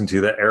I was listening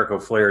to that Eric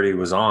O'Flaherty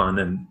was on,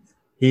 and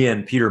he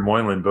and Peter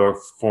Moylan, both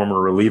former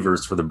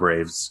relievers for the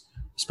Braves,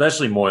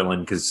 especially Moylan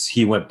because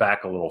he went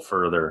back a little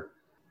further.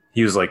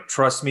 He was like,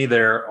 trust me,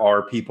 there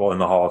are people in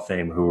the Hall of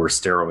Fame who were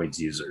steroids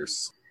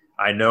users.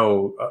 I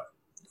know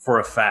for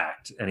a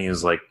fact. And he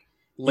was like,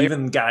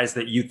 even guys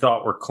that you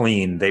thought were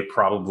clean, they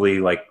probably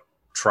like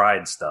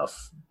tried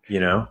stuff,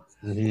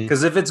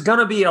 Because if it's going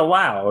to be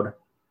allowed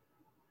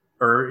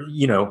or,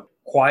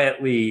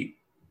 quietly,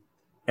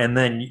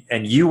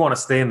 and you want to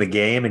stay in the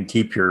game and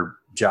keep your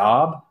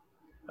job,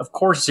 of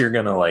course you're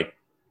going to like,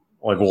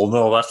 well,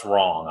 no, that's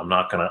wrong. I'm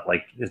not going to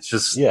like, it's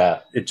just,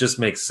 it just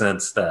makes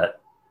sense that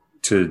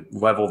to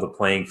level the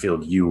playing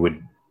field, you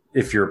would,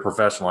 if you're a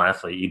professional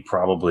athlete, you'd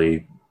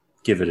probably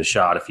give it a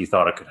shot if you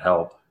thought it could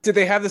help. Did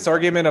they have this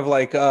argument of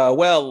like,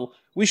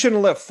 we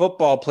shouldn't let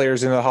football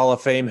players into the Hall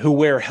of Fame who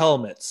wear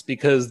helmets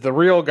because the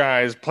real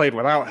guys played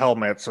without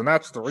helmets, and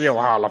that's the real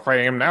Hall of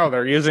Fame. Now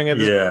they're using it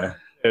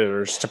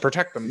to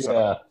protect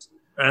themselves.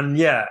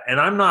 Yeah. And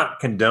I'm not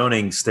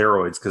condoning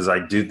steroids because I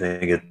do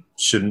think it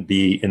shouldn't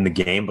be in the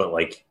game, but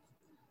like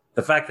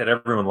the fact that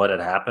everyone let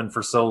it happen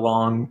for so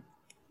long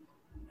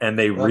and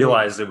they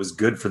realized it was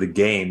good for the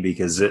game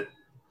because it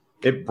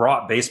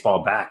brought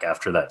baseball back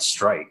after that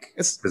strike.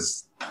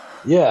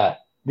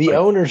 The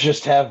owners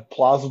just have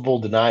plausible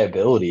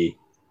deniability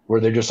where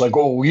they're just like,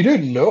 oh, we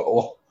didn't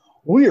know.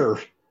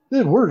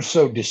 We're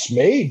so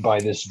dismayed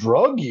by this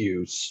drug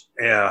use.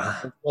 Yeah.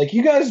 Like,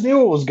 you guys knew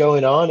what was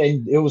going on,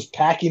 and it was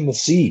packing the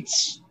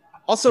seats.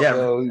 Also,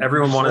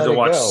 everyone wanted to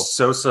watch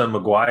Sosa and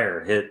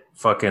McGuire hit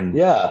fucking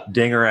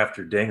dinger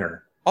after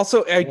dinger.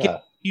 Also, I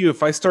get you,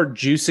 if I start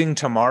juicing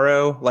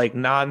tomorrow, like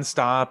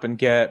nonstop and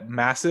get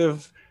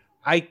massive,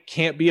 I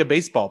can't be a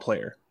baseball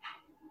player.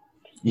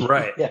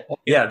 Right.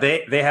 Yeah,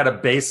 they had a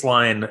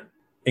baseline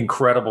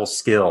incredible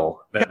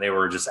skill that they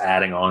were just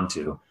adding on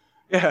to.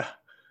 Yeah.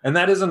 And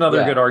that is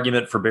another good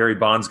argument for Barry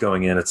Bonds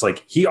going in. It's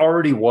like he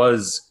already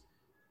was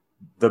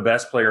the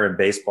best player in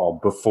baseball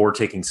before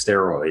taking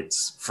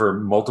steroids for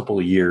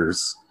multiple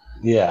years.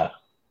 Yeah.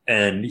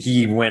 and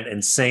he went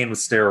insane with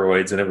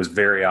steroids, and it was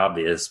very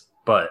obvious.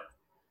 But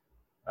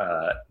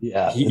he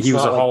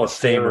was a Hall of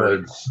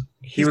Famer.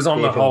 He was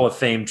on the Hall of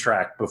Fame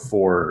track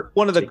before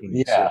one of the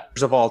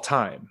greatest of all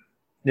time.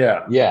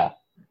 Yeah.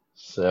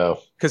 So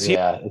because he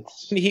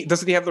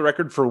doesn't he have the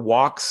record for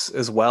walks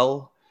as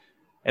well,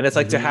 and it's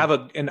like to have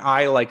an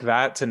eye like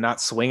that to not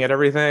swing at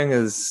everything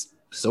is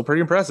still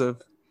pretty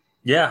impressive.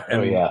 Yeah,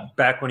 and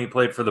back when he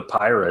played for the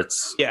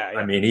Pirates,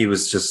 I mean, he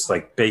was just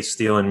like base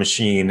stealing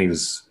machine. He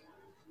was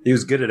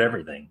good at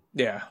everything.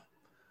 Yeah,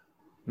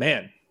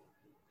 man,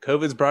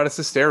 COVID's brought us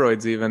to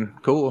steroids. Even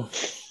cool.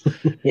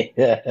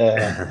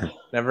 Yeah.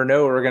 Never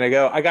know where we're gonna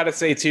go. I gotta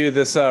say too,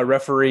 this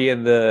referee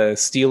in the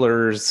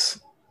Steelers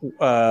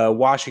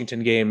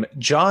Washington game,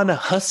 John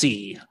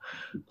Hussey,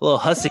 little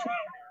Hussey.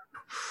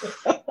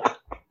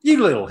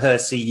 You little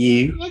hussy,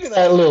 you. Look at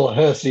that little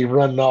hussy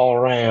running all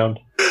around.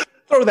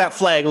 Throw that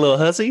flag, little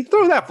hussy.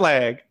 Throw that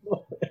flag.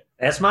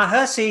 That's my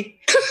hussy.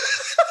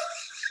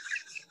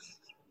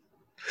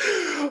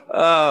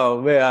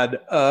 Oh, man.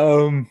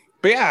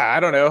 But yeah, I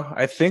don't know.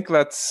 I think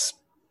I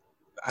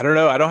don't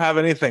know. I don't have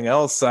anything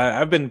else.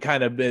 I've been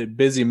kind of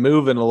busy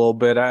moving a little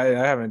bit. I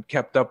haven't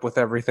kept up with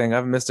everything.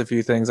 I've missed a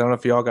few things. I don't know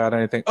if y'all got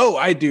anything. Oh,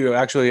 I do,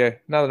 actually.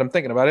 Now that I'm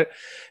thinking about it.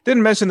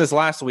 Didn't mention this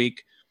last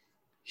week.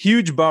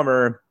 Huge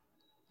bummer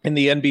in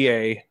the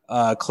NBA.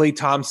 Klay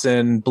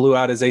Thompson blew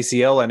out his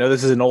ACL. I know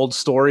this is an old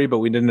story, but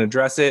we didn't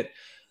address it.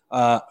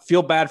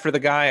 Feel bad for the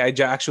guy. I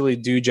actually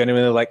do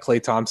genuinely like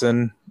Klay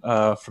Thompson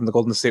from the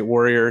Golden State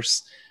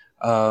Warriors.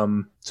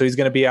 So he's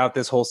going to be out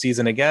this whole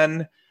season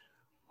again.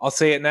 I'll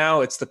say it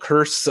now. It's the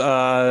curse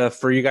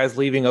for you guys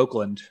leaving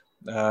Oakland.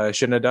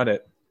 Shouldn't have done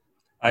it.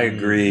 I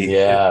agree.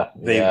 Yeah.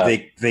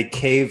 They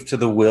caved to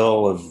the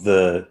will of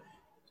the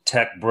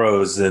tech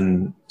bros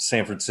in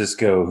San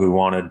Francisco who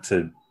wanted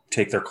to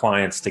take their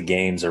clients to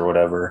games or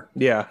whatever.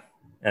 Yeah.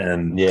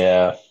 And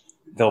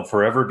they'll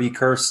forever be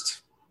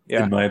cursed,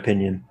 in my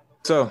opinion.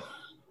 So.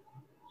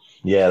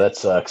 Yeah, that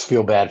sucks.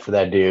 Feel bad for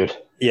that dude.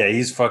 Yeah,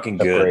 he's fucking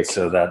good. Break.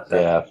 So that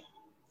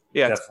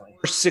yeah, definitely.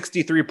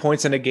 63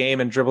 points in a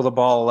game and dribble the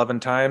ball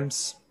 11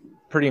 times.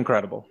 Pretty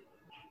incredible.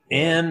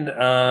 And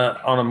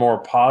on a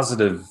more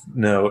positive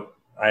note,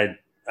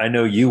 I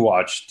know you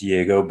watched,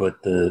 Diego,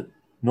 but the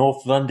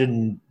North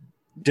London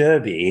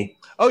Derby.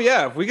 Oh,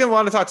 yeah. If we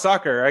want to talk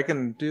soccer, I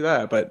can do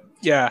that. But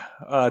yeah,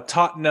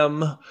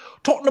 Tottenham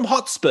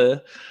Hotspur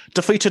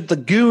defeated the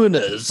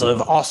Gooners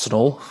of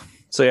Arsenal.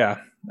 So yeah,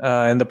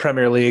 in the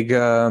Premier League,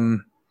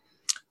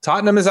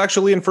 Tottenham is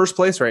actually in first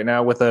place right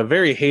now with a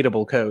very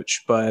hateable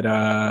coach.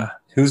 But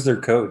who's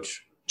their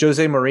coach?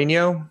 Jose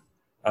Mourinho.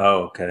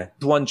 Oh, okay.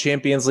 He's won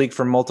Champions League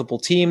for multiple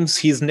teams.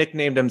 He's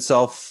nicknamed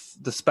himself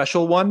the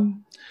Special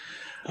One.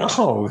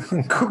 Oh,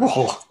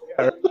 cool.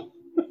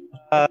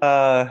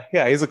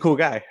 Yeah, he's a cool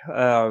guy.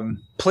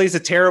 Plays a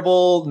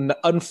terrible,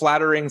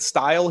 unflattering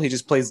style. He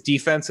just plays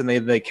defense and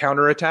they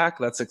counterattack.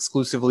 That's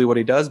exclusively what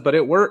he does, but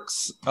it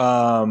works.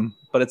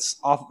 But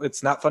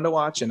it's not fun to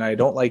watch, and I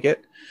don't like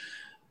it.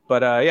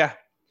 But yeah,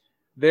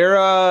 they're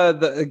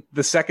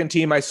the second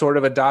team I sort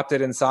of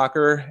adopted in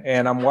soccer,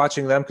 and I'm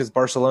watching them because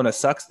Barcelona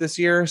sucks this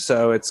year.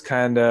 So it's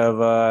kind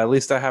of at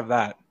least I have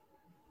that.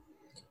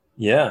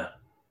 Yeah,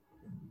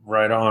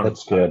 right on.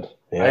 That's good.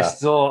 Yeah.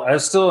 I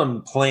still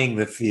am playing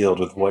the field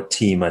with what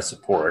team I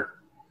support.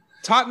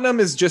 Tottenham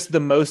is just the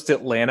most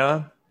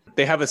Atlanta.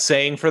 They have a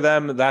saying for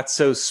them that's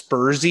so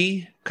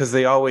Spursy because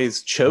they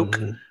always choke,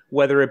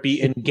 whether it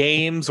be in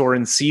games or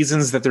in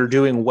seasons that they're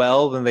doing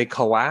well, then they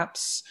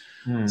collapse.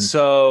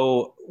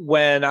 So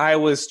when I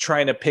was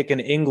trying to pick an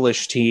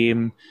English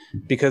team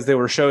because they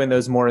were showing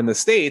those more in the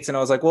States, and I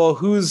was like, well,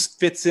 who's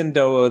fits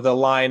into the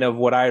line of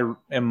what I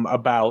am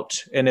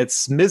about? And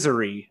it's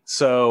misery.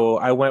 So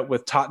I went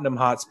with Tottenham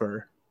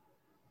Hotspur.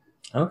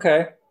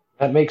 Okay.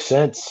 That makes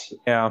sense.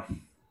 Yeah.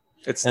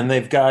 And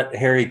they've got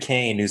Harry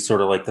Kane, who's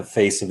sort of like the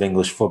face of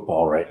English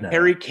football right now.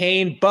 Harry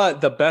Kane, but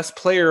the best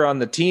player on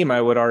the team, I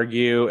would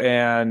argue,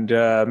 and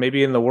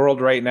maybe in the world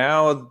right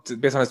now,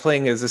 based on his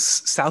playing, is this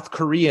South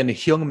Korean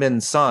Heung-min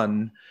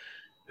Son,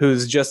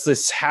 who's just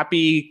this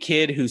happy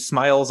kid who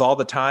smiles all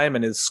the time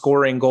and is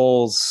scoring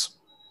goals.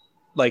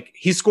 Like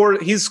he's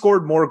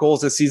scored more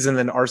goals this season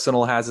than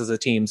Arsenal has as a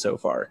team so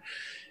far.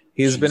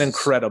 He's been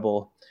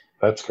incredible.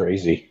 That's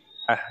crazy.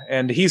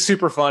 And he's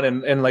super fun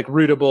and like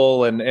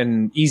rootable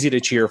and easy to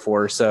cheer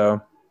for.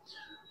 So,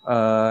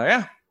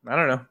 yeah, I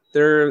don't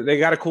know. They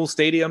got a cool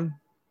stadium.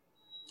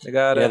 They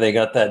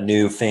got that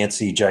new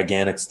fancy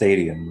gigantic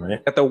stadium,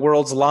 right? At the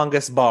world's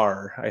longest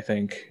bar, I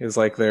think, is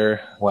like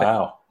their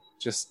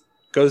just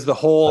goes the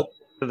whole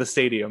of the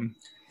stadium.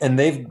 And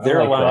they're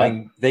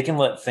allowing they can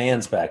let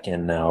fans back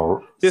in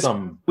now. This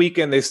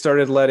weekend they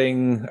started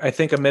letting I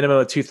think a minimum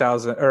of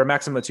 2,000 or a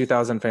maximum of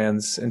 2,000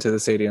 fans into the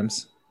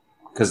stadiums.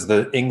 Because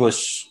the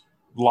English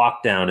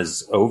lockdown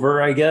is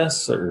over, I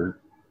guess, or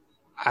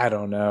I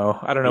don't know.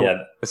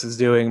 What this is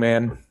doing,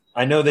 man.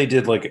 I know they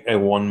did like a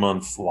 1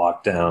 month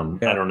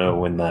lockdown. Yeah. I don't know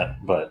when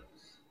but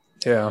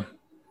yeah.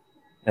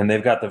 And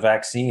they've got the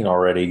vaccine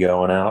already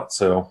going out,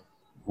 so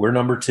we're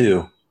number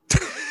 2.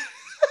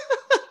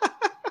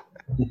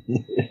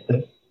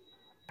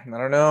 I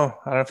don't know.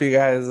 I don't know if you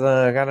guys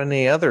got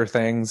any other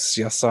things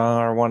you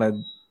saw or want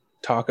to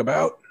talk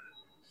about.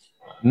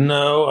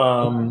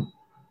 No,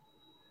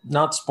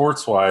 not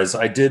sports wise.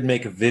 I did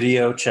make a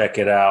video. Check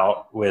it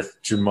out with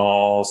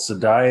Jamal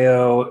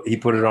Sadayo. He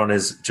put it on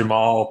his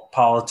Jamal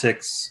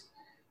Politics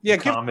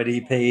comedy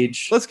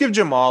page. Let's give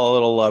Jamal a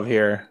little love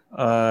here.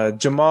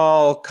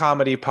 Jamal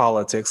Comedy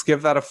Politics.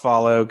 Give that a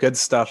follow. Good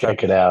stuff.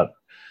 Check it out.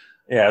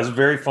 Yeah, it was a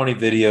very funny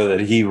video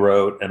that he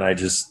wrote, and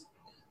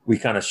we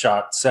kind of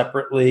shot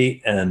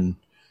separately, and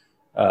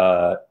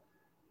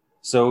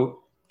so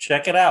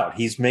check it out.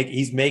 He's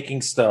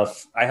making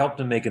stuff. I helped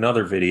him make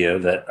another video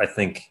that I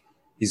think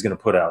he's going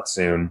to put out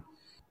soon,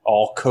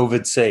 all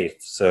COVID safe.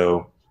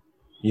 So,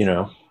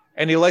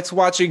 And he likes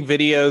watching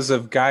videos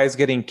of guys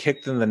getting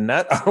kicked in the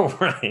nuts. Oh,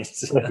 right.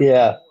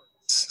 Yeah.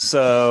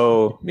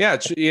 So, yeah,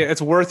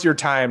 it's worth your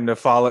time to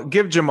follow.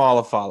 Give Jamal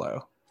a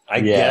follow.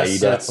 I guess you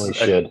definitely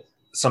should.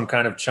 Some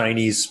kind of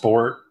Chinese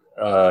sport,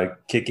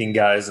 kicking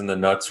guys in the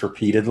nuts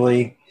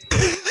repeatedly.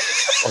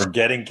 Or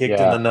getting kicked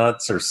in the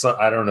nuts, or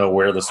I don't know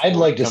where the sport I'd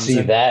like to comes see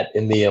in. that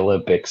in the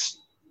Olympics,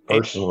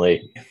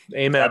 personally.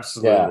 Amen.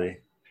 Absolutely.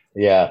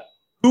 Yeah.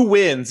 Who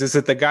wins? Is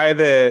it the guy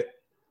that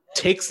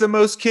takes the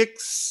most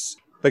kicks?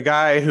 The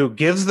guy who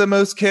gives the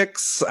most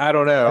kicks? I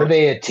don't know. Are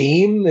they a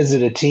team? Is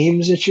it a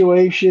team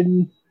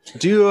situation?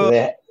 Do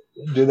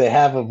they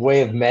have a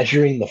way of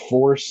measuring the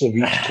force of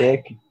each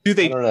kick? Do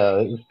they? I don't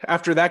know.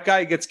 After that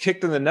guy gets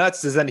kicked in the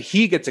nuts, does then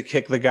he get to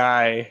kick the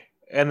guy,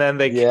 and then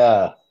they?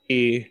 Yeah.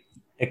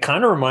 It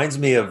kind of reminds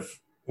me of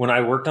when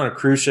I worked on a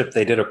cruise ship.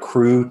 They did a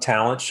crew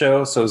talent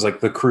show, so it was like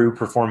the crew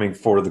performing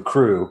for the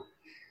crew,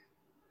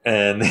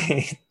 and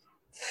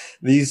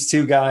these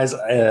two guys,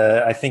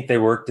 I think they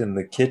worked in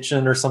the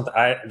kitchen or something.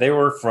 They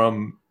were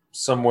from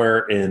somewhere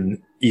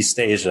in East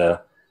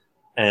Asia,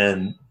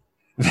 and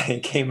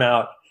they came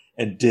out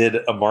and did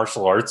a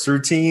martial arts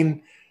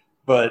routine,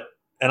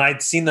 and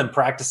I'd seen them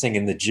practicing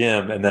in the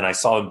gym, and then I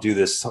saw them do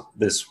this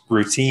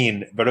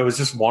routine, but it was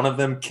just one of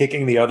them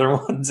kicking the other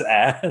one's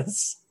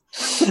ass.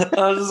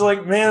 I was just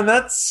like, man,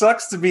 that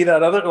sucks to be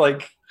that other,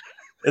 like,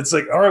 it's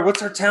like, all right,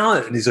 what's our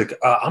talent? And he's like,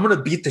 I'm going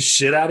to beat the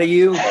shit out of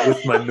you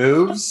with my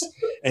moves,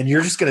 and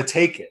you're just going to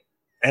take it.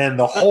 And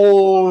the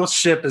whole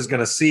ship is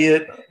going to see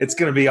it. It's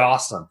going to be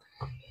awesome.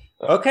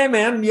 Okay,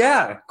 man.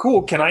 Yeah,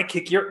 cool. Can I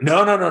kick your?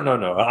 No.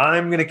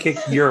 I'm going to kick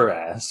your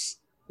ass.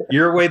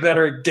 You're way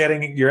better at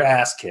getting your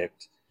ass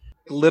kicked.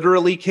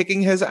 Literally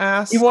kicking his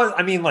ass? He was.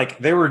 I mean, like,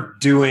 they were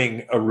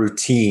doing a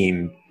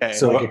routine. Okay.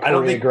 So Like a I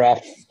don't think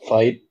choreographed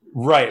fight.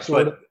 right,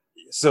 sort but of.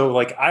 so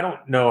like I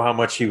don't know how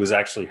much he was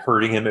actually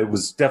hurting him. It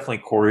was definitely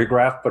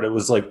choreographed, but it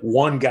was like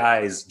one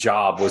guy's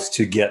job was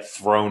to get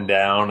thrown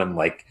down and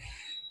like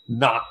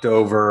knocked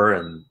over,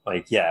 and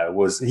like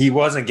he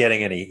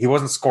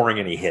wasn't scoring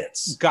any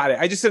hits. Got it.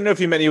 I just didn't know if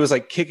you meant he was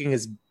like kicking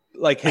his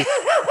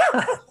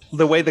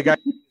the way the guy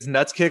his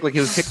nuts kick, like he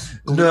was kicking.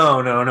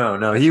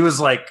 No. He was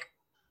like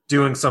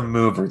doing some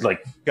move or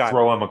like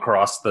throw him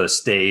across the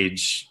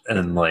stage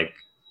and like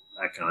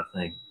that kind of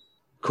thing.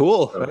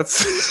 Cool. So,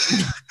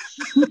 that's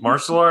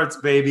martial arts,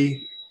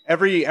 baby.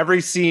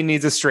 Every scene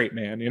needs a straight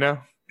man, you know?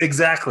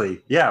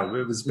 Exactly. Yeah,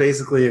 it was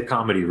basically a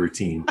comedy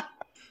routine.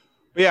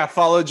 But yeah,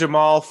 follow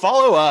Jamal.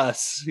 Follow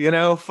us,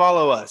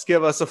 follow us.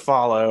 Give us a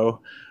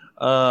follow.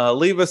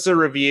 Leave us a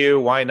review.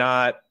 Why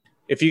not?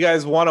 If you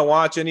guys want to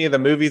watch any of the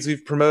movies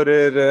we've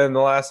promoted in the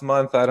last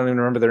month, I don't even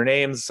remember their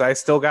names. I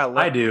still got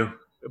I do.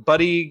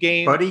 Buddy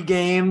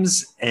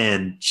Games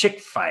and Chick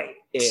Fight.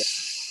 Yeah.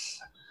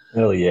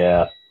 Hell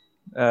yeah.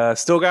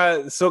 Still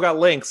got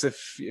links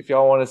if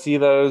y'all want to see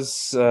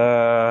those.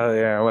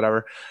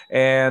 Whatever.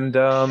 And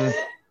I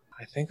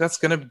think that's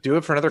gonna do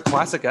it for another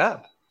classic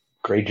up.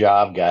 Great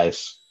job,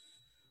 guys.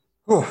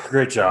 Oh,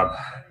 great job.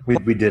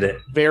 We did it.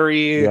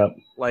 Very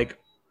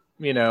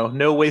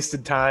no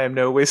wasted time,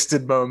 no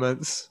wasted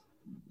moments.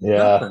 Yeah.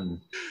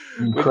 Nothing.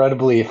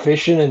 Incredibly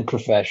efficient and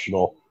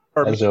professional,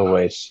 as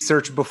always.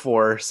 Search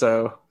before,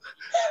 so.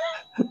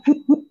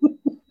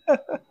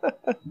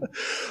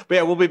 But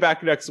yeah, we'll be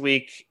back next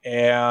week,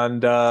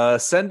 and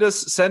send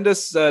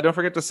us. Don't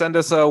forget to send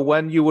us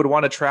when you would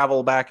want to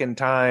travel back in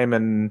time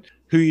and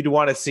who you'd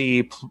want to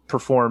see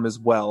perform as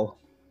well.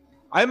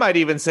 I might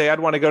even say I'd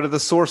want to go to the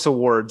Source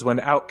Awards when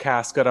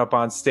Outkast got up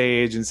on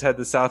stage and said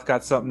the South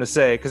got something to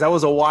say, because that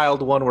was a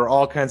wild one where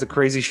all kinds of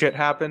crazy shit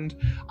happened.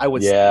 I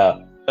would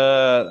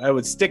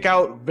stick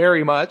out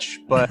very much,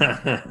 but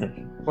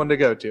one to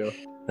go to.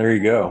 There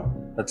you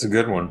go. That's a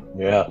good one.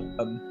 Yeah.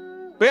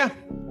 But yeah,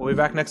 we'll be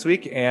back next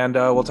week, and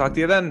we'll talk to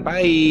you then.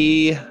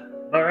 Bye.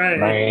 All right.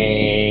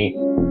 Bye.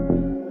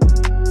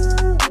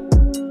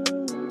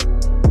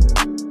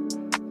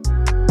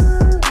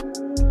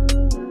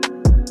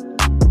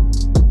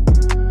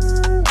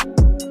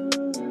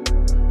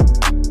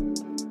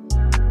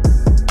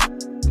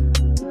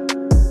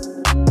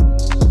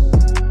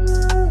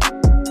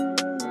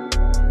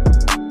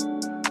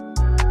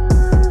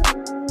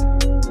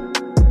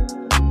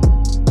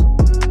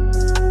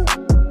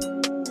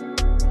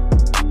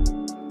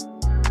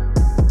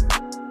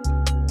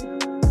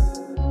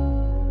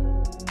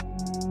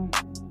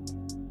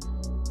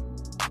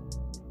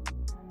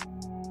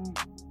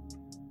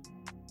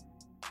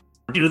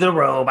 Do the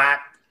robot.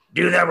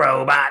 Do the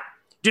robot.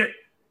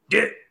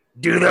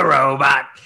 Do the robot.